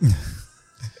lazy too.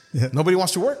 Yeah. Nobody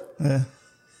wants to work. Yeah.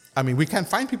 I mean, we can't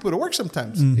find people to work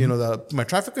sometimes. My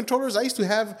traffic controllers, I used to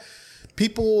have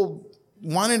people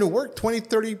wanting to work, 20,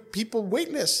 30 people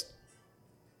wait list.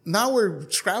 Now we're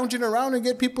scrounging around and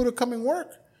get people to come and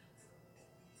work.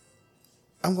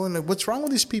 I'm going like, what's wrong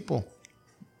with these people?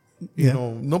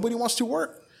 Nobody wants to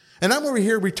work. And I'm over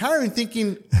here retiring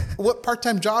thinking, what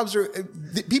part-time jobs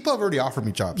people have already offered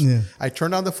me jobs. Yeah. I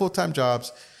turned down the full-time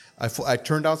jobs. I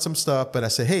turned down some stuff, but I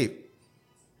said, hey,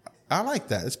 I like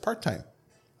that. It's part-time.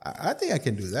 I think I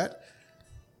can do that.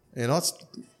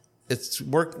 It's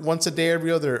work once a day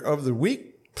every other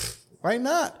week. Why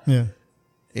not? Yeah.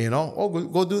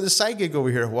 Go do the side gig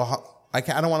over here. Well, I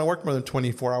don't want to work more than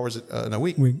 24 hours in a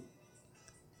week.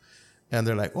 And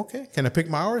they're like, okay, can I pick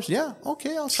my hours? Yeah,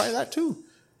 okay, I'll try that too.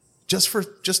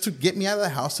 just to get me out of the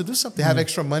house to do something, have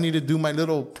extra money to do my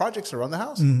little projects around the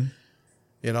house.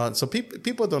 You know, and so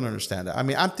people don't understand that. I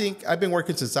mean, I've been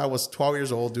working since I was 12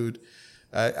 years old, dude.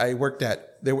 I worked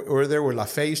at there where La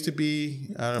Fe used to be,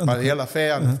 Panaderia La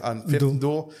Fe on Fifth and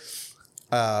Dual.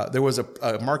 There was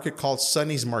a market called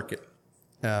Sonny's Market,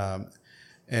 and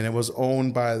it was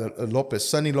owned by the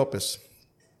Sonny Lopez.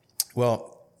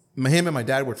 Well, him and my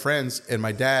dad were friends, and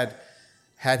my dad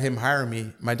had him hire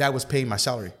me. My dad was paying my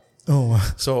salary. Oh, wow.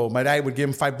 So my dad would give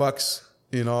him $5,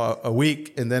 you know, a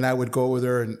week, and then I would go over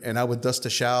there and I would dust the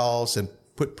shelves and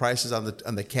put prices on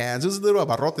the cans. It was a little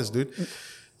abarrotes, dude.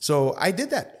 So I did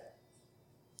that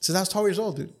since I was 12 years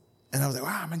old, dude. And I was like,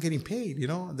 wow, I'm getting paid, you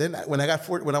know. Then when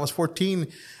I was 14,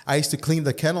 I used to clean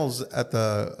the kennels at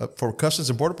for Customs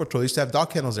and Border Patrol. They used to have dog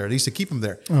kennels there. They used to keep them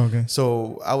there. Oh, okay.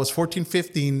 So I was 14,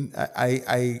 15.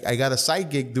 I got a side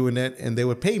gig doing it, and they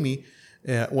would pay me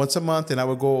once a month, and I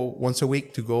would go once a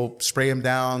week to go spray them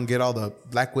down, get all the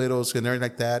black widows and everything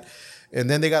like that. And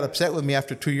then they got upset with me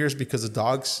after 2 years because the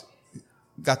dogs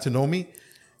got to know me.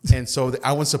 And so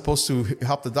I wasn't supposed to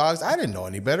help the dogs. I didn't know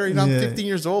any better. You know, I'm 15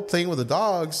 years old playing with the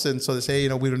dogs. And so they say, you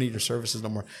know, we don't need your services no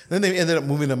more. Then they ended up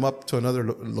moving them up to another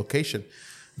location.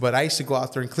 But I used to go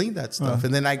out there and clean that stuff.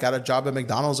 And then I got a job at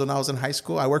McDonald's when I was in high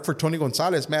school. I worked for Tony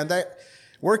Gonzalez. Man,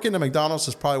 working at McDonald's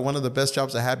is probably one of the best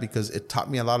jobs I had because it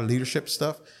taught me a lot of leadership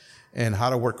stuff and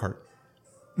how to work hard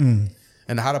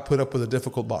and how to put up with a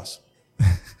difficult boss.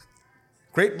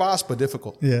 Great boss, but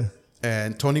difficult. Yeah.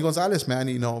 And Tony Gonzalez, man,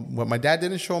 you know, what my dad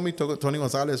didn't show me, Tony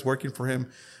Gonzalez working for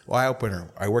him, eye opener.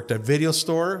 I worked at Video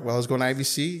Store while I was going to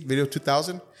IVC, Video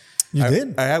 2000. You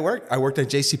did? I worked at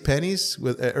JCPenney's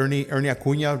with Ernie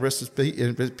Acuna, rest of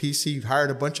peace. He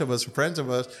hired a bunch of us, friends of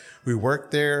us. We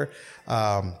worked there.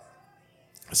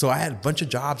 So I had a bunch of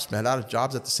jobs, man, a lot of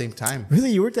jobs at the same time. Really?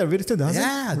 You worked at Video 2000?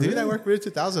 Yeah, dude, I worked at Video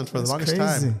 2000 for the longest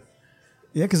time.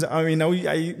 Yeah, because I mean,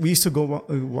 we used to go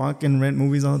walk and rent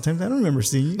movies all the time. I don't remember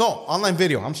seeing you. No, online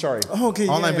video. I'm sorry. Oh, okay.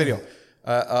 Online video.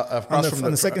 Across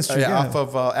on the second street. Off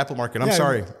of Apple Market. I'm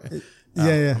sorry.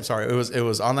 I'm sorry. It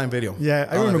was online video. Yeah,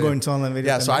 I remember going to online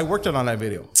video. Yeah, so I worked on online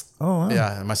video. Oh, wow.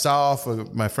 Yeah, myself,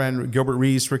 my friend Gilbert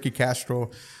Reese, Ricky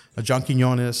Castro, John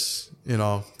Quinones, you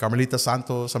know, Carmelita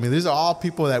Santos. I mean, these are all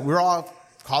people that we're all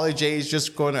college age,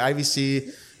 just going to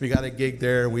IVC. We got a gig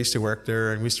there. We used to work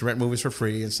there, and we used to rent movies for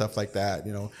free and stuff like that.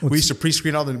 You know, we used to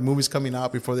pre-screen all the movies coming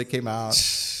out before they came out.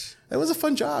 It was a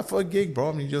fun job, fun gig, bro.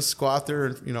 I mean, you just go out there,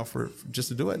 and, you know, for just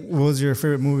to do it. What was your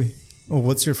favorite movie? Oh,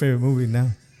 what's your favorite movie now?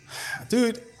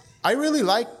 Dude, I really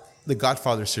like the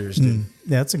Godfather series, dude.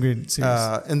 Yeah, that's a great series.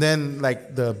 And then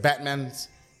like the Batmans,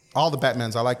 all the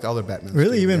Batmans. I like the other Batmans.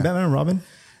 Really, too, even Batman and Robin?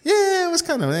 Yeah, it was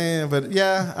kind of, but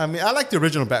yeah, I mean, I like the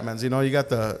original Batmans. You know, you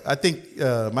got I think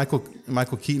Michael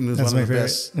Keaton was one of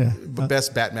the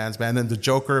best Batmans, man. And the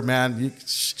Joker, man,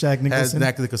 Jack Nicholson.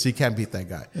 Because he can't beat that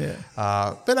guy. Yeah.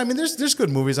 But I mean, there's good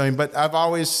movies. I mean, but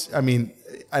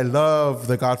I love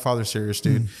the Godfather series,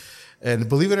 dude. And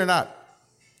believe it or not,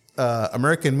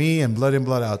 American Me and Blood In,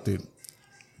 Blood Out, dude.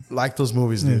 Like those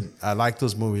movies, dude. I like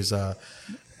those movies. I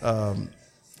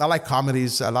like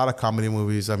comedies, a lot of comedy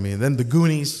movies. I mean, then The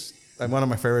Goonies. One of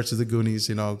my favorites is The Goonies,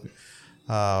 you know.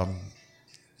 One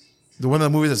of the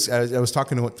movies I was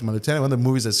talking to my lieutenant, one of the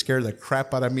movies that scared the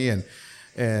crap out of me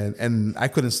and I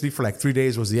couldn't sleep for like 3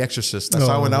 days was The Exorcist. I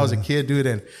saw when I was a kid, dude,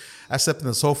 and I slept in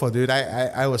the sofa, dude.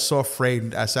 I was so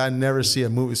afraid. I said, I'd never see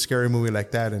a scary movie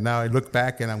like that. And now I look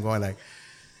back and I'm going like,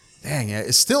 dang,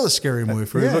 it's still a scary movie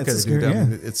for you look at it, dude. I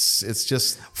mean, it's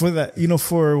just for that, you know,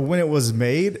 for when it was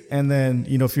made, and then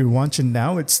you know, if you're watching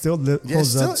now, it still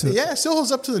holds up to it still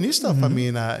holds up to the new stuff. I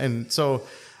mean, and so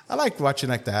I like watching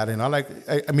like that, and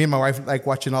I mean, my wife like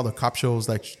watching all the cop shows.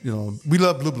 Like, you know, we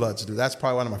love Blue Bloods, dude. That's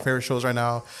probably one of my favorite shows right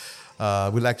now.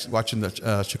 We like watching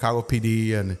the Chicago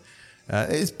PD, and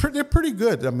they're pretty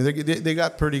good. I mean, they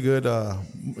got pretty good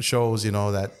shows, you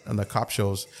know, that and the cop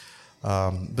shows.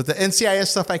 But the NCIS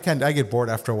stuff, I get bored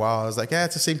after a while. I was like,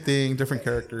 it's the same thing, different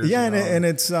characters. Yeah, and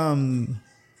it's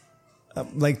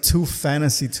like too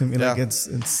fantasy to me. Like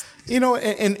it's you know,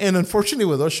 and unfortunately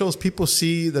with those shows, people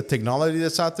see the technology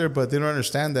that's out there, but they don't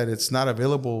understand that it's not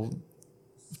available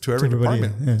to every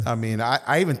department. Yeah. I mean,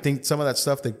 I even think some of that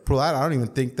stuff they pull out, I don't even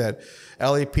think that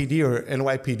LAPD or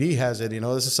NYPD has it. You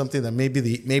know, this is something that maybe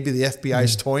the FBI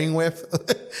is toying with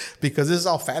because this is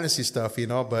all fantasy stuff, you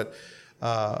know, but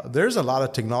there's a lot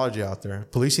of technology out there.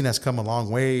 Policing has come a long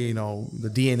way. You know, the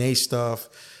DNA stuff.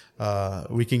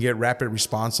 We can get rapid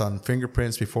response on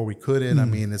fingerprints before we couldn't. I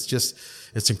mean,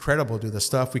 it's incredible, dude. The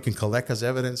stuff we can collect as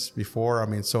evidence before. I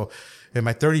mean, so in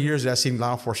my 30 years, I've seen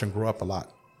law enforcement grow up a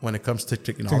lot when it comes to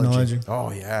technology.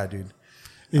 Oh yeah, dude.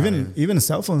 Even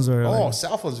cell phones are.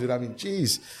 Cell phones, dude. I mean,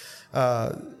 geez.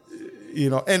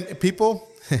 And people,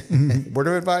 word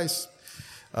of advice,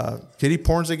 kiddie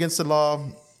porn's against the law.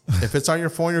 If it's on your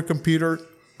phone or computer,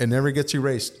 it never gets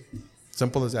erased.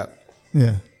 Simple as that.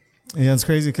 Yeah. Yeah, it's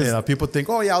crazy because people think,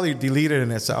 oh, yeah, I'll delete it.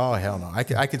 And it's, oh, hell no. I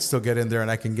can still get in there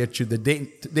and I can get you the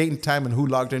date and time and who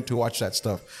logged in to watch that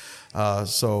stuff.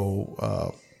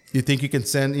 You think you can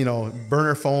send,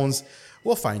 burner phones,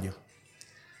 we'll find you.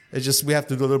 It's just we have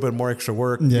to do a little bit more extra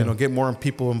work, get more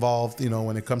people involved,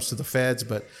 when it comes to the feds.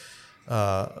 But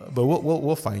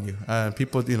we'll find you.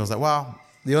 People, it's like, wow,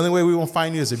 the only way we won't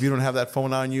find you is if you don't have that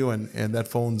phone on you and that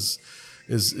phone's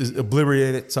is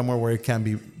obliterated somewhere where it can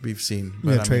be seen.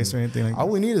 But, trace or anything like that. All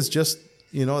we need is just,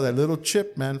 that little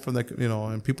chip, man, from the,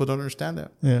 and people don't understand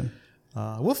that. Yeah.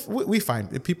 We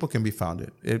find it. People can be found.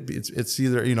 It's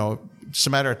either, just a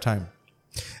matter of time.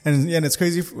 And it's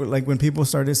crazy. Like when people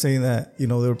started saying that,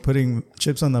 they're putting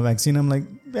chips on the vaccine. I'm like,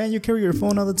 man, you carry your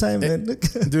phone all the time, man.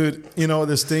 Dude,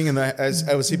 this thing, and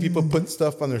I would see people put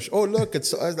stuff on their. Oh, look, I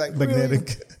was like,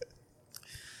 magnetic.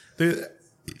 Really? Dude,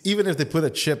 even if they put a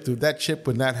chip, dude, that chip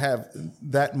would not have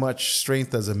that much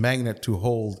strength as a magnet to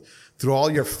hold through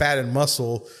all your fat and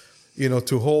muscle.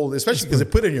 To hold, especially because they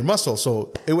put it in your muscle,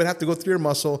 so it would have to go through your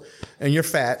muscle and your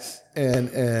fat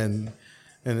and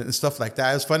stuff like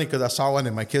that. It's funny because I saw one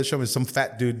and my kids showed me some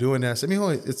fat dude doing that. I said,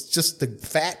 it's just the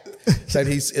fat that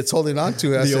it's holding on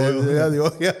to. I said, oil. Yeah, the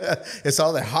oil. Yeah, it's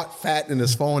all that hot fat in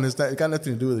his phone. It got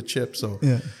nothing to do with the chip. So,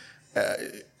 yeah.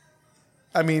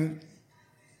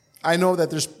 I know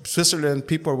that there's Switzerland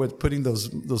people with putting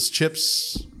those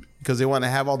chips because they want to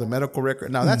have all the medical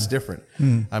record. Now that's different.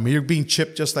 I mean, you're being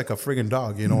chipped just like a friggin'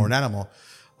 dog, or an animal.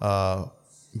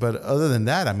 But other than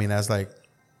that, as like,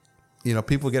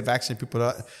 people get vaccinated, people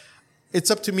don't.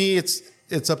 It's up to me.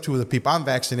 It's up to the people. I'm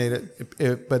vaccinated.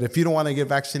 But if you don't want to get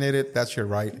vaccinated, that's your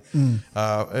right.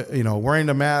 Wearing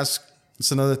the mask,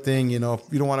 it's another thing. If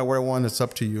you don't want to wear one, it's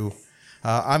up to you.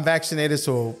 I'm vaccinated,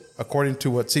 so according to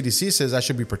what CDC says, I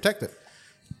should be protected.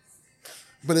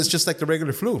 But it's just like the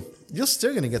regular flu. You're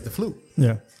still going to get the flu.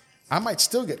 Yeah. I might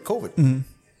still get COVID.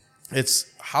 It's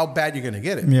how bad you're going to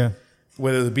get it. Yeah.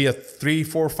 Whether it be a 3,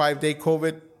 4, 5 day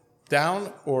COVID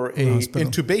down or a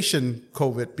intubation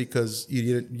COVID because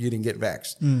you didn't get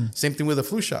vaxxed. Same thing with a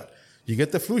flu shot. You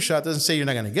get the flu shot, doesn't say you're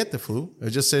not going to get the flu. It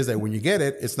just says that when you get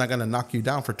it, it's not going to knock you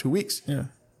down for 2 weeks. Yeah.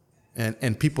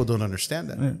 And people don't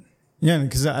understand that. Yeah,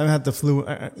 because I had the flu.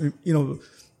 I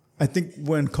think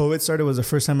when COVID started was the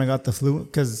first time I got the flu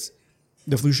because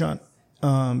the flu shot.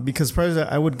 Because prior to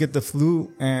that, I would get the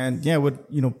flu and it would,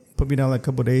 put me down like a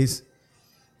couple of days.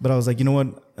 But I was like, you know what?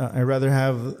 I'd rather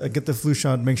get the flu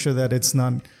shot, make sure that it's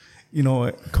not,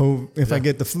 COVID. If I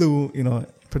get the flu,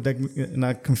 protect me,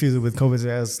 not confuse it with COVID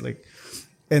as like.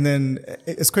 And then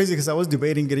it's crazy because I was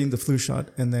debating getting the flu shot,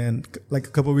 and then like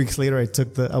a couple of weeks later, I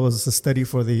was a study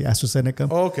for the AstraZeneca.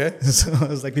 Oh, okay. So I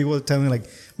was like, people were telling me like,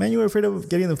 man, you were afraid of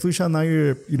getting the flu shot. Now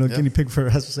you're, getting picked for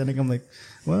AstraZeneca. I'm like,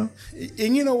 well.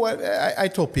 And you know what? I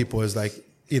told people is like,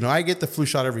 I get the flu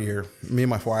shot every year. Me and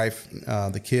my wife,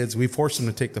 the kids, we force them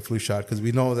to take the flu shot because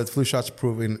we know that the flu shot's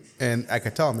proven. And I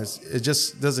can tell them it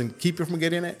just doesn't keep you from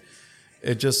getting it.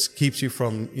 It just keeps you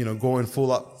from, going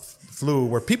full up flu,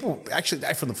 where people actually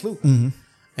die from the flu.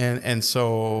 And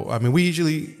so, we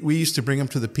used to bring them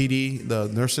to the PD, the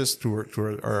nurses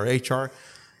through our HR,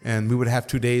 and we would have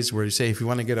 2 days where you say, if you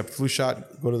want to get a flu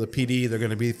shot, go to the PD. They're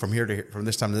going to be from here to here, from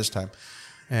this time to this time.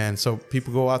 And so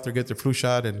people go out there, get their flu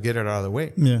shot and get it out of the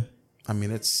way. Yeah. I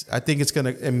think it's going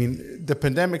to, the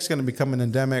pandemic's going to become an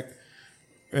endemic,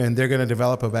 and they're going to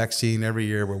develop a vaccine every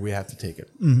year where we have to take it.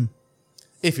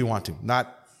 If you want to,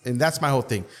 and that's my whole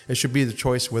thing. It should be the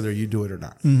choice whether you do it or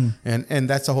not. And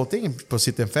that's the whole thing. Pues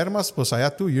si te enfermas, pues allá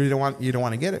tú. You don't want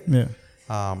to get it. Yeah.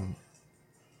 I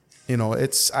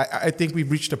think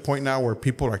we've reached a point now where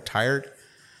people are tired,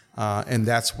 and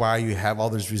that's why you have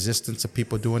all this resistance of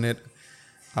people doing it.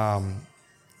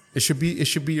 It should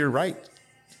be your right.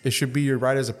 It should be your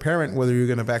right as a parent whether you're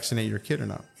going to vaccinate your kid or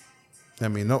not.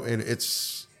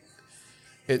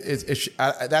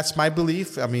 That's my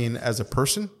belief. As a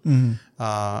person, and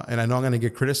I know I'm going to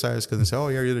get criticized because they say, "Oh,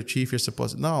 yeah, you're the chief. You're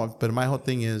supposed to." No, but my whole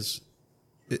thing is,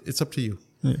 it's up to you.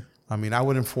 Yeah. I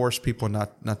wouldn't force people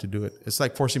not to do it. It's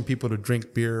like forcing people to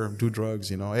drink beer, do drugs.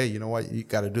 Hey, you know what? You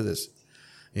got to do this.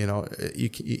 You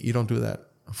don't do that.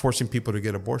 Forcing people to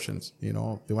get abortions. If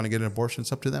they want to get an abortion,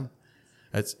 it's up to them.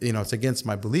 It's it's against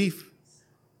my belief.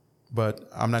 But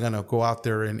I'm not going to go out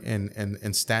there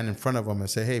and stand in front of them and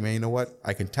say, hey, man, you know what?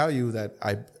 I can tell you that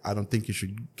I don't think you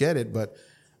should get it, but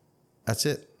that's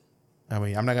it.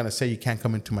 I'm not going to say you can't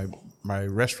come into my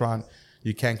restaurant,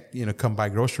 You can't, come buy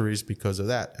groceries because of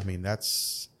that. I mean,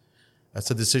 that's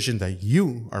a decision that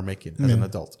you are making as an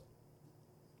adult.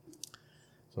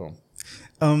 So,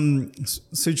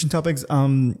 switching topics.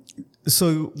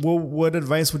 So what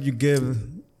advice would you give,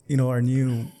 our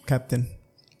new captain?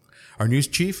 Our new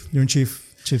chief? Your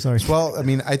chief, sorry. Well, I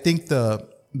mean, I think the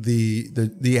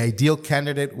ideal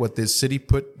candidate, what the city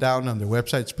put down on their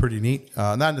website, is pretty neat.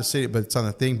 Not in the city, but it's on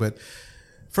the thing. But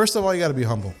first of all, you got to be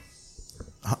humble.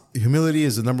 Humility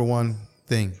is the number one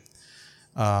thing.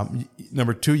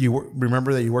 Number two,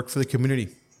 remember that you work for the community.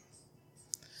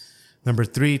 Number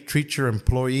three, treat your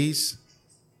employees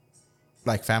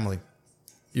like family.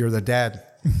 You're the dad.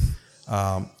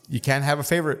 You can't have a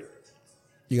favorite.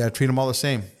 You got to treat them all the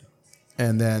same.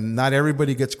 And then not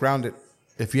everybody gets grounded.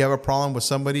 If you have a problem with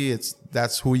somebody,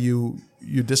 that's who you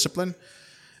discipline.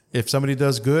 If somebody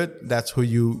does good, that's who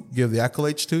you give the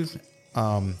accolades to.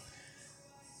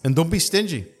 And don't be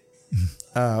stingy.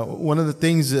 One of the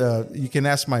things you can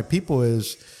ask my people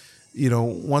is,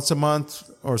 once a month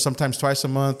or sometimes twice a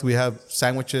month, we have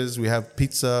sandwiches, we have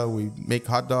pizza, we make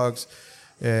hot dogs,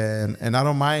 and I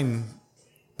don't mind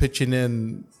pitching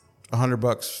in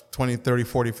 $100, 20, 30,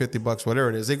 40, 50 bucks, whatever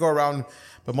it is. They go around,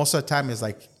 but most of the time it's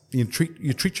like you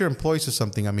treat your employees to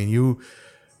something. I mean,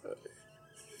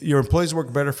 your employees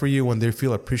work better for you when they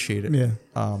feel appreciated. Yeah.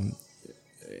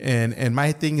 And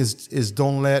my thing is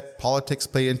don't let politics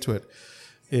play into it.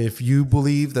 If you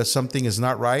believe that something is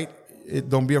not right,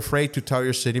 don't be afraid to tell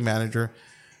your city manager.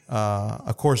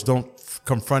 Of course, don't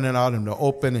confront it out in the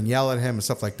open and yell at him and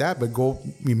stuff like that, but go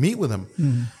meet with him.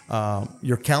 Mm-hmm.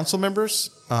 Your council members,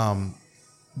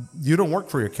 you don't work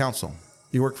for your council.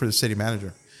 You work for the city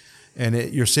manager. And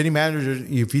your city manager,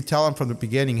 if you tell them from the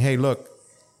beginning, hey, look,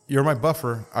 you're my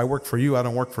buffer. I work for you. I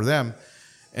don't work for them.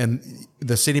 And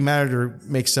the city manager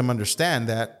makes them understand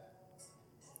that,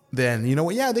 then, you know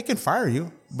what? Yeah, they can fire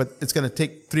you, but it's going to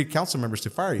take 3 council members to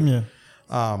fire you.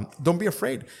 Yeah. Don't be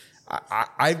afraid.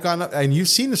 I've gone up, and you've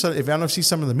seen this, if I don't see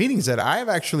some of the meetings, that I've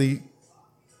actually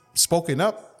spoken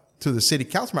up to the city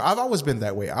councilman. I've always been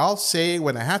that way. I'll say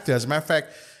when I have to. As a matter of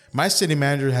fact, my city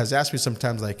manager has asked me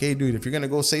sometimes, like, hey, dude, if you're going to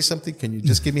go say something, can you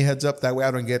just give me a heads up? That way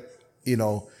I don't get, hit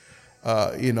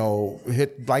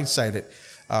blindsided.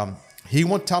 He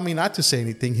won't tell me not to say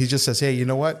anything. He just says, hey, you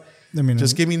know what?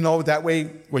 Just give me no. That way,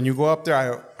 when you go up there,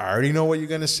 I already know what you're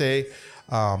going to say.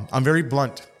 I'm very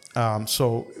blunt.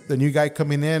 So the new guy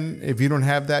coming in, if you don't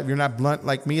have that, if you're not blunt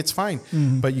like me, it's fine.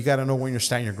 Mm-hmm. But you got to know when you're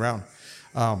standing your ground.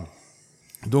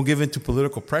 Don't give in to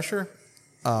political pressure.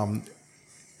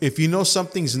 If you know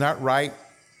something's not right,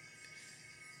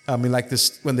 I mean, like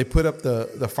this, when they put up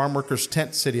the farm workers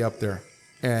tent city up there,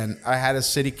 and I had a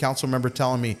city council member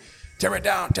telling me, tear it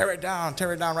down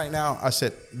right now. I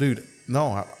said, dude,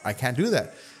 no, I can't do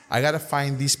that. I got to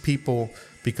find these people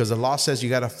because the law says you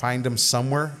got to find them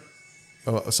somewhere,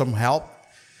 some help.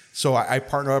 So I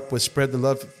partner up with Spread the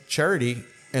Love Charity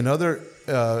and other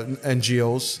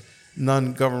NGOs,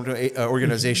 non-government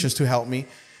organizations to help me,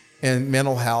 and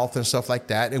mental health and stuff like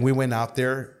that. And we went out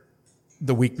there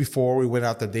the week before, we went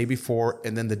out the day before,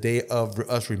 and then the day of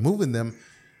us removing them,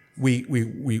 we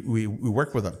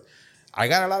worked with them. I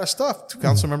got a lot of stuff. 2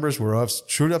 council members were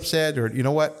truly upset, or you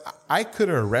know what? I could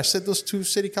have arrested those 2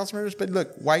 city council members, but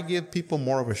look, why give people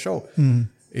more of a show?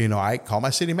 Mm-hmm. I call my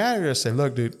city manager and say,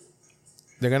 look, dude,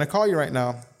 they're going to call you right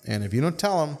now. And if you don't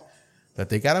tell them that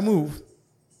they got to move,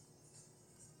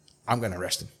 I'm going to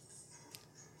arrest them.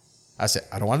 I said,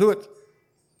 I don't want to do it,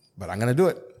 but I'm going to do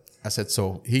it. I said,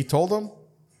 so he told them,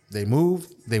 they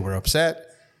moved, they were upset.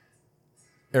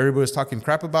 Everybody was talking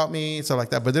crap about me and stuff like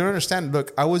that. But they don't understand.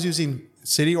 Look, I was using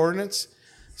city ordinance,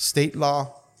 state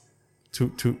law to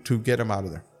get them out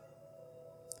of there.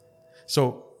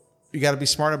 So you got to be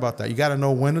smart about that. You got to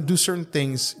know when to do certain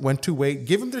things, when to wait.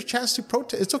 Give them their chance to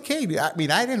protest. It's okay. I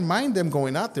mean, I didn't mind them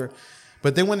going out there.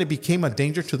 But then when it became a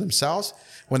danger to themselves,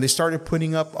 when they started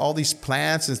putting up all these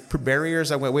plants and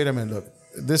barriers, I went, wait a minute, look,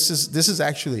 this is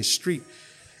actually a street.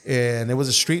 And it was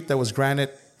a street that was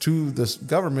granted to the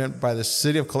government by the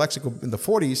city of Calexico in the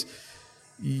 40s.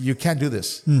 You can't do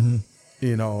this. Mm-hmm.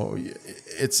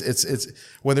 It's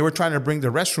when they were trying to bring the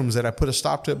restrooms that I put a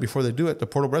stop to it before they do it, the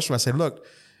portable restroom. I said, look,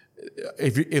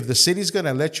 if the city's going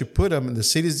to let you put them and the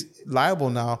city's liable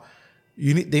now,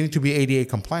 they need to be ADA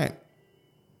compliant.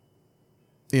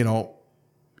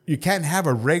 You can't have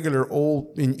a regular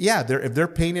old, if they're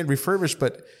painted, refurbished,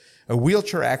 but a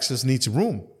wheelchair access needs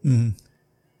room. Mm-hmm.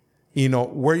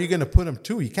 Where are you going to put them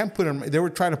to? You can't put them. They were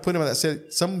trying to put them. That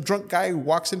said, some drunk guy who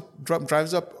walks in,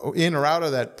 drives up in or out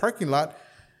of that parking lot,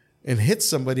 and hits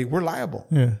somebody. We're liable.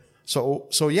 Yeah.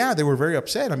 So yeah, they were very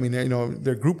upset. I mean,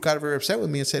 their group got very upset with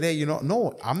me and said, hey,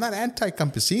 no, I'm not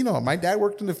anti-campesino. My dad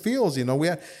worked in the fields. We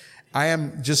got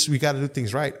to do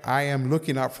things right. I am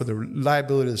looking out for the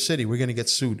liability of the city. We're going to get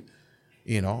sued.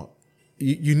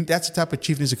 That's the type of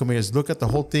chief needs to come here, is look at the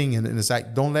whole thing. And it's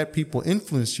like, don't let people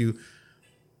influence you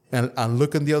and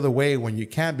looking the other way when you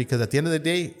can, because at the end of the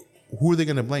day, who are they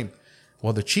going to blame?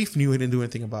 Well, the chief knew he didn't do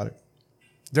anything about it.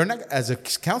 They're not, as a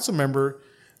council member,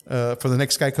 for the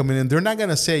next guy coming in, they're not going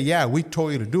to say, yeah, we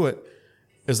told you to do it.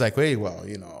 It's like, hey, well,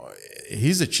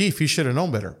 he's the chief. He should have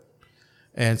known better.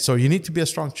 And so you need to be a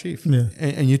strong chief. Yeah.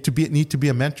 And you need to be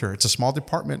a mentor. It's a small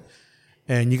department.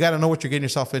 And you got to know what you're getting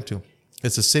yourself into.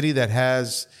 It's a city that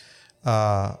has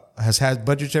had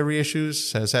budgetary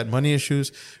issues, has had money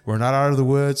issues. We're not out of the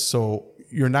woods. So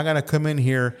you're not going to come in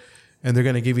here and they're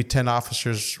going to give you 10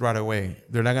 officers right away.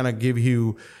 They're not going to give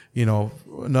you,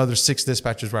 another 6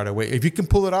 dispatchers right away. If you can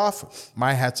pull it off,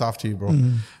 my hat's off to you, bro.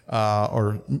 Mm-hmm.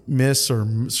 Or miss or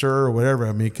sir or whatever.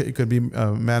 I mean, it could be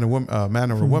a man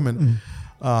or a woman.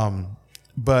 Mm-hmm.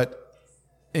 But,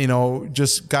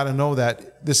 just got to know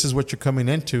that this is what you're coming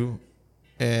into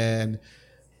and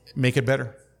make it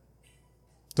better.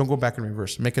 Don't go back in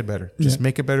reverse. Make it better. Just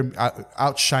make it better.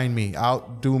 Outshine me.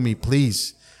 Outdo me,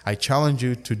 please. I challenge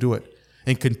you to do it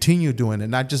and continue doing it.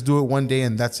 Not just do it one day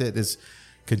and that's it. It's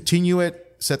continue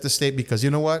it, set the state, because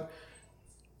you know what?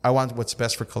 I want what's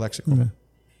best for Calexico. Okay.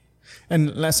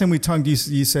 And last time we talked,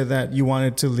 you said that you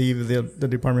wanted to leave the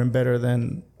department better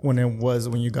than when it was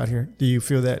when you got here. Do you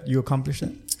feel that you accomplished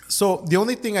it? So the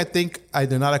only thing I think I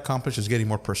did not accomplish is getting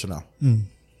more personnel.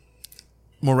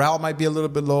 Morale might be a little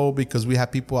bit low because we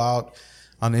have people out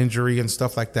on injury and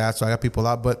stuff like that. So I got people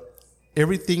out, but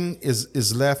everything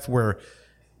is left where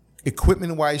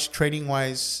equipment-wise,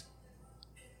 training-wise,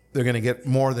 they're going to get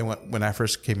more than when I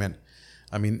first came in.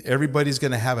 I mean, everybody's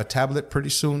going to have a tablet pretty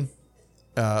soon.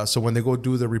 So when they go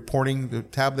do the reporting,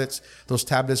 those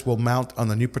tablets will mount on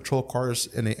the new patrol cars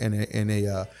in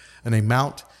a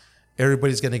mount.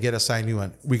 Everybody's going to get assigned new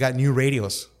one. We got new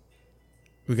radios.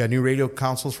 We got new radio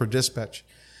consoles for dispatch.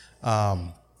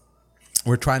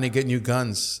 We're trying to get new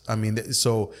guns. I mean,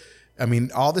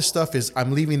 all this stuff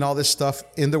I'm leaving all this stuff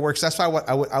in the works. That's why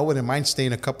I wouldn't mind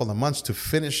staying a couple of months to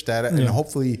finish that. And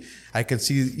hopefully I can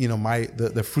see,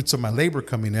 the fruits of my labor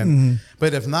coming in. Mm-hmm.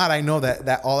 But if not, I know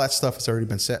that all that stuff has already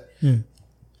been set. Yeah.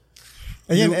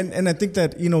 And I think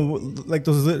that, like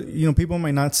those, people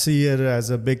might not see it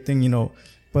as a big thing,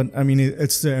 but I mean,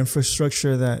 it's the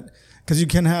infrastructure because you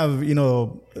can have,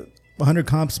 100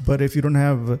 cops, but if you don't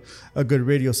have a good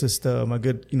radio system, a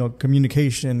good,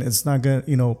 communication, it's not going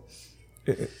to,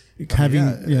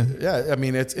 I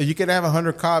mean, you can have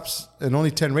 100 cops and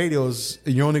only 10 radios,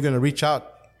 and you're only going to reach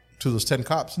out to those 10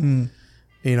 cops.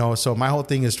 So my whole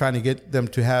thing is trying to get them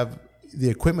to have the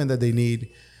equipment that they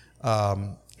need.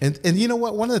 And you know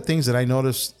what? One of the things that I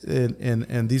noticed,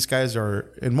 and these guys are,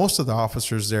 and most of the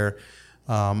officers there,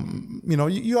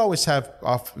 you always have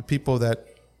people that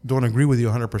don't agree with you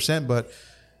 100%, but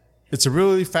it's a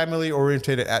really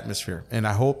family-oriented atmosphere, and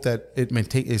I hope that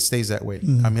it stays that way.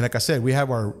 Mm-hmm. I mean, like I said, we have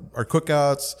our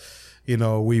cookouts.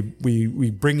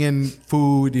 We bring in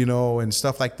food, and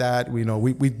stuff like that. We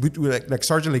like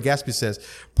Sergeant Legaspi says,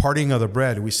 partying of the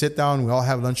bread. We sit down, we all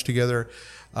have lunch together,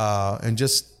 and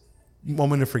just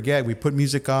moment to forget. We put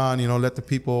music on, let the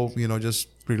people, just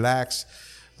relax.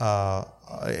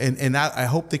 And I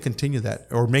hope they continue that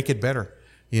or make it better.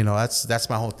 That's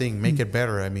my whole thing. Make it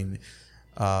better. I mean,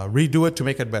 redo it to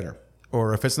make it better.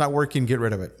 Or if it's not working, get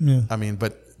rid of it. Yeah. I mean,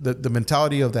 but the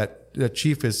mentality of that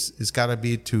chief is got to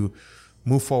be to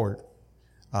move forward.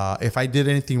 If I did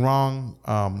anything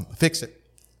wrong, fix it.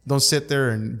 Don't sit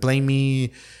there and blame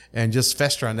me and just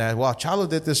fester on that. Well, Chalo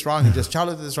did this wrong.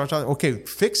 Chalo did this wrong. Okay,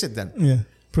 fix it then. Yeah,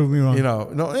 prove me wrong.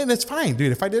 No, and it's fine,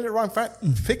 dude. If I did it wrong, fine,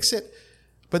 fix it.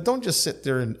 But don't just sit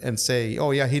there and say,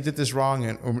 oh, yeah, he did this wrong,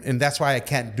 and that's why I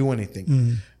can't do anything.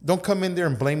 Mm-hmm. Don't come in there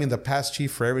and blaming the past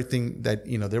chief for everything that,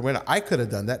 they went. I could have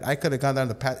done that. I could have gone down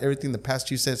to everything the past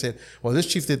chief said, well, this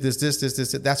chief did this.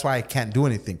 That's why I can't do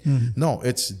anything. Mm-hmm. No,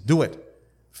 it's do it.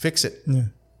 Fix it. Yeah.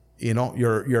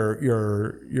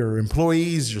 Your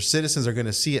employees, your citizens are going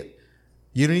to see it.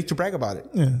 You don't need to brag about it.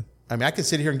 Yeah. I mean, I can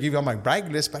sit here and give you all my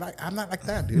brag list, but I'm not like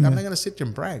that, dude. Yeah. I'm not going to sit here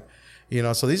and brag.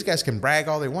 So these guys can brag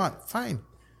all they want. Fine.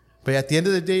 But at the end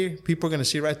of the day, people are going to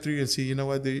see right through you and see, you know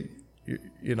what,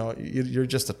 you're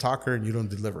just a talker and you don't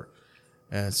deliver.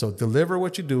 And so deliver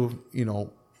what you do.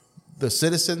 The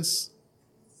citizens,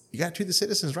 you got to treat the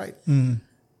citizens right. Mm-hmm.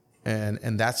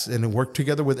 And work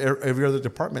together with every other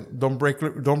department. Don't break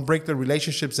the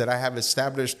relationships that I have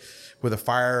established with the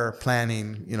fire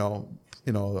planning,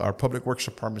 our public works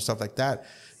department, stuff like that.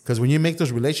 Because when you make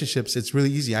those relationships, it's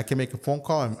really easy. I can make a phone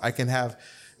call and I can have,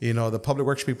 the public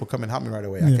works people come and help me right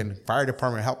away. I can fire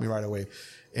department help me right away.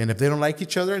 And if they don't like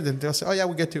each other, then they'll say, oh yeah,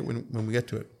 we'll get to it when we get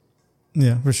to it.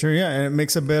 Yeah, for sure. Yeah. And it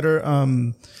makes it better.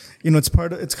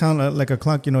 It's kind of like a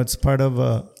clock, it's part of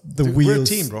the wheels. We're a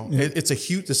team, bro. Yeah.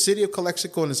 The city of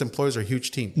Calexico and its employees are a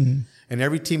huge team. Mm-hmm. And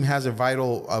every team has a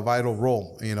vital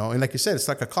role, And like you said, it's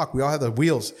like a clock. We all have the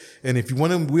wheels. And if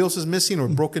one of them wheels is missing or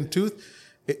broken tooth,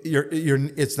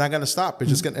 it's not going to stop.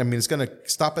 It's just it's going to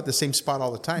stop at the same spot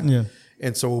all the time. Yeah.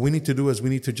 And so what we need to do is we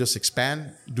need to just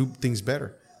expand, do things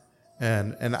better.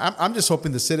 And I'm just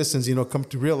hoping the citizens, come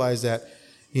to realize that,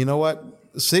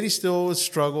 the city still is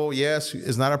struggle. Yes,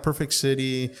 it's not a perfect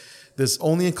city. There's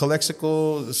only in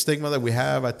Calexico, the stigma that we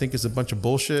have, I think is a bunch of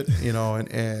bullshit,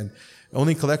 and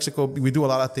only in Calexico, we do a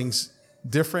lot of things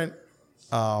different.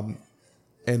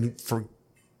 And for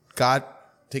God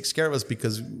takes care of us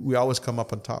because we always come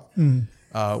up on top.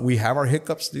 We have our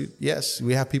hiccups, dude. Yes,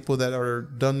 we have people that are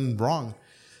done wrong,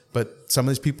 but some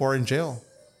of these people are in jail.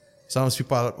 Some of these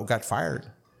people got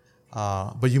fired.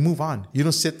 But you move on. You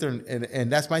don't sit there and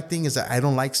that's my thing is that I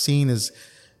don't like seeing is,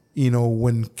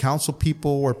 when council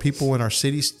people or people in our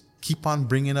cities keep on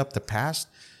bringing up the past.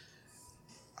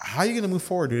 How are you going to move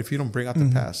forward, dude, if you don't bring up the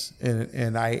past?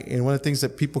 And one of the things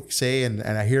that people say, and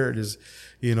I hear it is,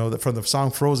 from the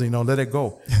song Frozen, let it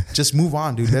go. Just move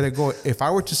on, dude. Let it go. If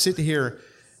I were to sit here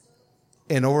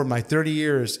and over my 30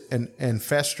 years and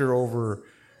fester over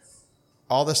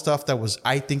all the stuff that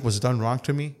I think was done wrong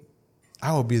to me,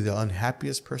 I will be the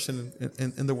unhappiest person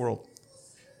in the world.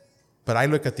 But I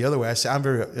look at the other way. I say, I'm a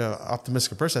very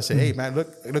optimistic person. I say, hey, man,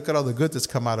 look at all the good that's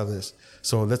come out of this.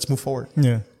 So let's move forward.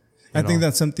 Yeah. I think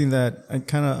that's something that I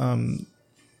kind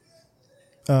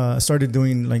of started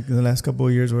doing like in the last couple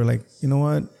of years where like, you know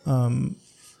what?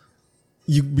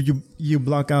 You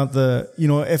block out the,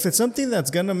 if it's something that's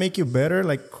going to make you better,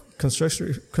 like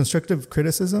constructive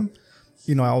criticism,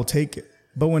 I'll take it.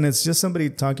 But when it's just somebody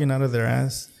talking out of their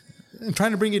ass and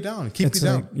trying to bring you down, keep you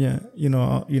down.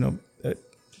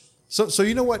 So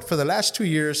you know what? For the last 2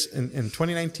 years in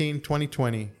 2019,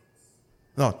 2020,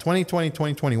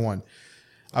 2021,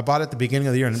 I bought at the beginning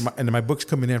of the year, and my book's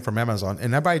coming in from Amazon,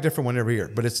 and I buy a different one every year.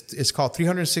 But it's called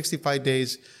 365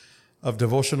 Days of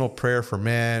Devotional Prayer for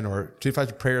Men, or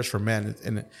 25 Prayers for Men,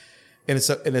 and it's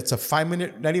a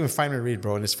 5-minute, not even 5-minute read,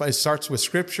 bro. And it starts with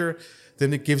scripture,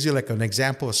 then it gives you like an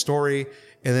example, a story,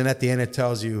 and then at the end it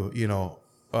tells you,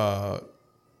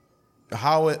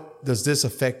 how does this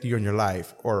affect you in your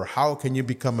life, or how can you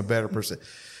become a better person?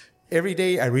 Every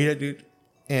day I read it, dude.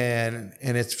 And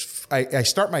I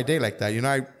start my day like that.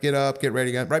 I get up, get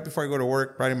ready. Right before I go to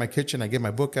work, right in my kitchen, I get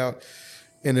my book out.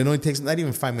 And it only takes not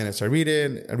even 5 minutes. I read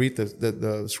it. I read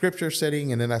the scripture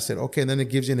setting. And then I said, okay. And then it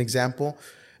gives you an example,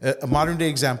 a modern day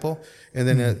example. And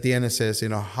then at the end it says,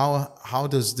 how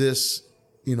does this,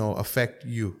 affect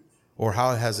you? Or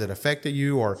how has it affected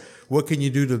you? Or what can you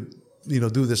do to,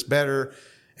 do this better?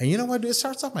 And you know what? It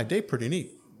starts off my day pretty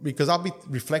neat. Because I'll be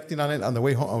reflecting on it on the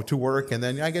way home to work, and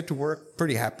then I get to work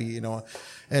pretty happy,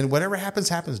 and whatever happens,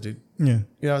 dude. Yeah. You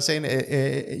know what I'm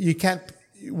saying? You can't,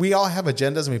 we all have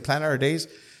agendas and we plan our days.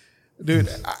 Dude,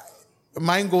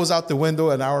 mine goes out the window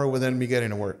an hour within me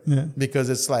getting to work. Yeah. Because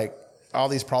it's like all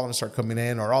these problems start coming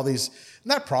in, or all these,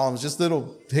 not problems, just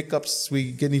little hiccups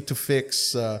we need to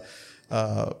fix,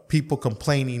 people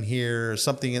complaining here or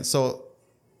something. And so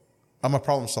I'm a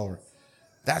problem solver.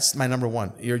 That's my number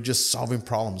one. You're just solving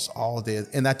problems all day.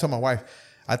 And I told my wife,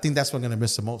 I think that's what I'm going to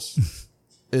miss the most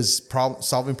is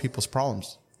solving people's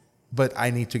problems. But I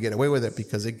need to get away with it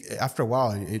because after a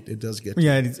while, it does get to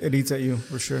you. It eats at you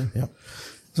for sure. Yeah.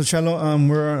 So, Chalo,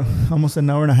 we're almost an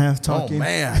hour and a half talking. Oh,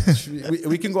 man.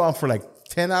 we can go on for like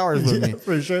 10 hours with me.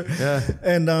 For sure. Yeah.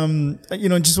 And,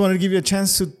 just wanted to give you a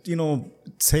chance to,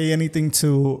 say anything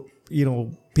to,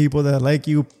 people that like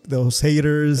you, those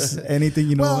haters,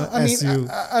 anything, Well,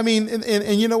 I mean,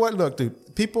 and you know what? Look,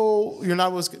 dude, people, you're not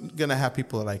always going to have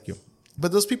people that like you.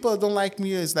 But those people that don't like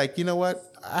me is like, you know what?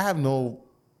 I don't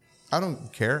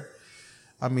care.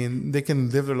 I mean, they can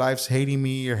live their lives hating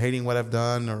me or hating what I've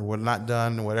done or what not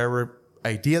done, or whatever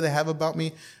idea they have about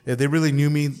me. If they really knew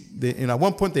me, at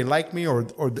one point they liked me or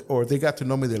they got to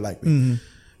know me, they like me. Mm-hmm.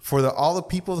 For all the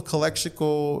people of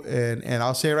Calexico, and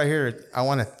I'll say it right here, I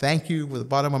want to thank you with the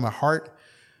bottom of my heart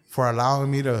for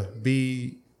allowing me to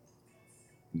be,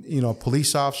 a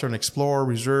police officer, an explorer,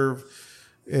 reserve,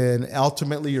 and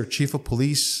ultimately your chief of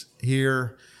police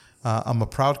here. I'm a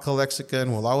proud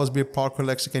Calexican, will always be a proud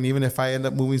Calexican, even if I end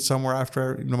up moving somewhere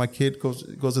after my kid goes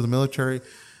to the military.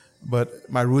 But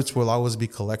my roots will always be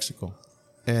Calexico.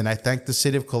 And I thank the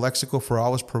city of Calexico for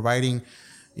always providing,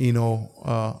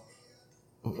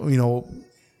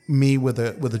 me with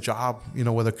a job,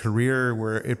 with a career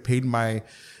where it paid my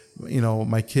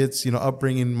kids,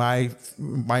 upbringing, my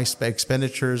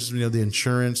expenditures, the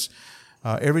insurance,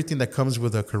 everything that comes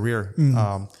with a career.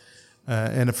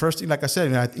 And the first thing, like I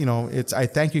said, I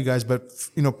thank you guys, but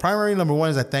primary number one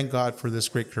is I thank God for this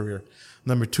great career.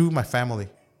 Number two, my family.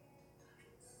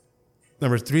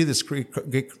 Number three, this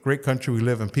great country we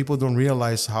live in. People don't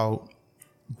realize how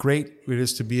great it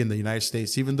is to be in the United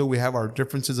States. Even though we have our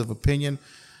differences of opinion,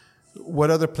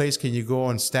 what other place can you go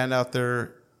and stand out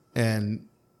there and,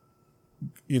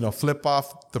 flip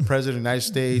off the president of the United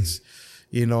States,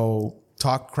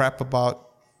 talk crap about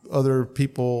other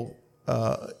people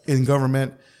in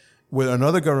government? With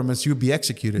another governments, you'd be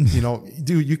executed.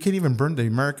 Dude, you can't even burn the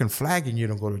American flag and you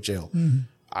don't go to jail.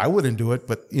 I wouldn't do it,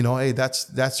 but hey, that's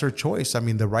their choice. I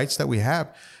mean, the rights that we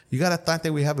have, you got to think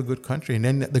that we have a good country. And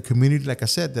then the community, like I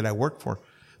said, that I work for,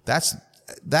 that's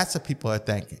the people I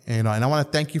thank. And I want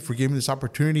to thank you for giving me this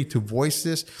opportunity to voice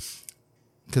this,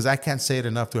 because I can't say it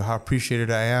enough to how appreciated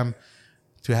I am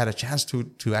to have a chance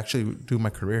to actually do my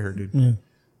career here, dude. Yeah.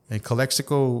 And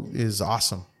Calexico is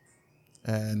awesome.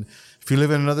 And if you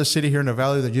live in another city here in the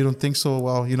valley that you don't think so,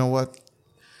 well, you know what?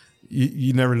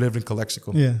 You never lived in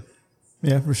Calexico. Yeah.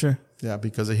 Yeah, for sure. Yeah,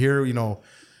 because here,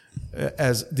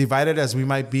 as divided as we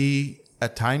might be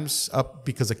at times up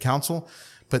because of council,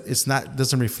 but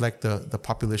doesn't reflect the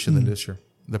population that lives here.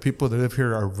 The people that live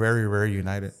here are very, very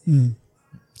united.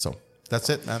 So that's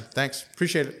it, man. Thanks.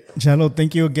 Appreciate it. Chalo,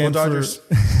 thank you again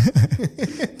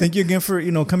thank you again for,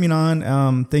 coming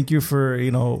on. Thank you for,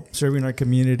 serving our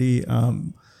community.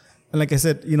 And like I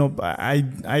said,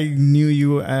 I knew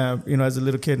you, as a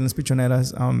little kid in the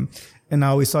Pichoneras. And I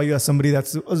always saw you as somebody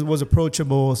that was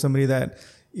approachable, somebody that,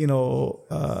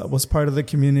 was part of the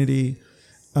community.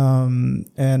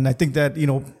 And I think that,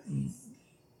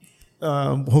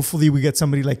 hopefully we get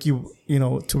somebody like you,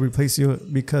 to replace you,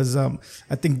 because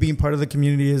I think being part of the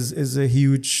community is a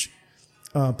huge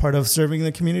part of serving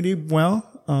the community well.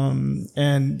 And,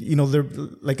 there,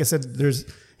 like I said, there's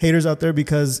haters out there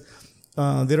because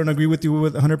they don't agree with you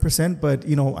with 100%, but,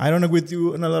 I don't agree with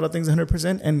you in a lot of things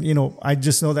 100%. And, I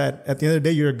just know that at the end of the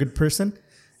day, you're a good person.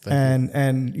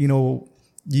 And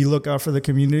you look out for the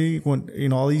community.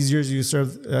 When, all these years you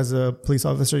served as a police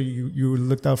officer, you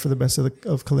looked out for the best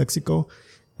of Calexico.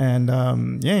 And,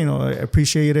 I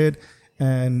appreciate it.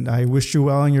 And I wish you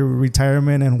well in your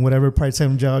retirement and whatever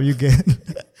part-time job you get.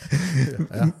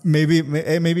 Yeah. Maybe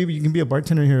you can be a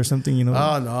bartender here or something,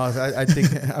 Oh, no. I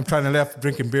think I'm trying to left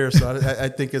drinking beer. So I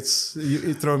think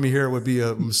you throwing me here would be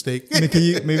a mistake.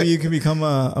 Maybe you can become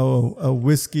a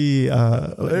whiskey,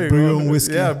 brew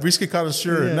whiskey. Yeah, whiskey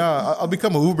connoisseur. Yeah. No, I'll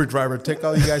become an Uber driver. Take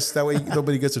all you guys. That way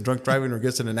nobody gets a drunk driving or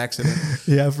gets in an accident.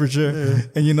 Yeah, for sure. Yeah.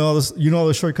 And all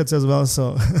the shortcuts as well.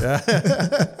 So. Yeah.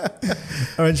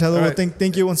 All right, Chalo. Well,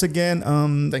 thank you once again.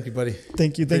 Thank you, buddy.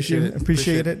 Thank you.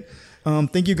 Appreciate it.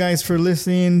 Thank you guys for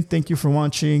listening. Thank you for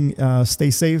watching.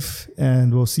 Stay safe,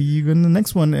 and we'll see you in the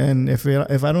next one. And if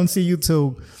I don't see you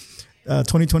till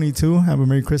 2022, have a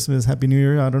Merry Christmas, Happy New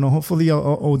Year. I don't know. Hopefully,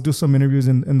 I'll do some interviews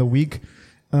in the week.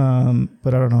 But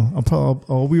I don't know.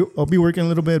 I'll be working a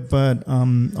little bit, but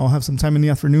I'll have some time in the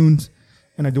afternoons.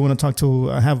 And I do want to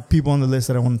I have people on the list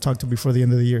that I want to talk to before the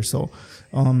end of the year. So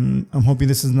I'm hoping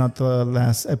this is not the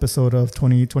last episode of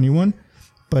 2021.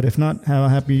 But if not, have a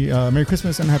happy Merry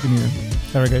Christmas and Happy New Year.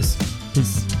 All right, guys.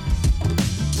 Peace.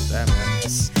 Damn,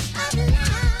 man.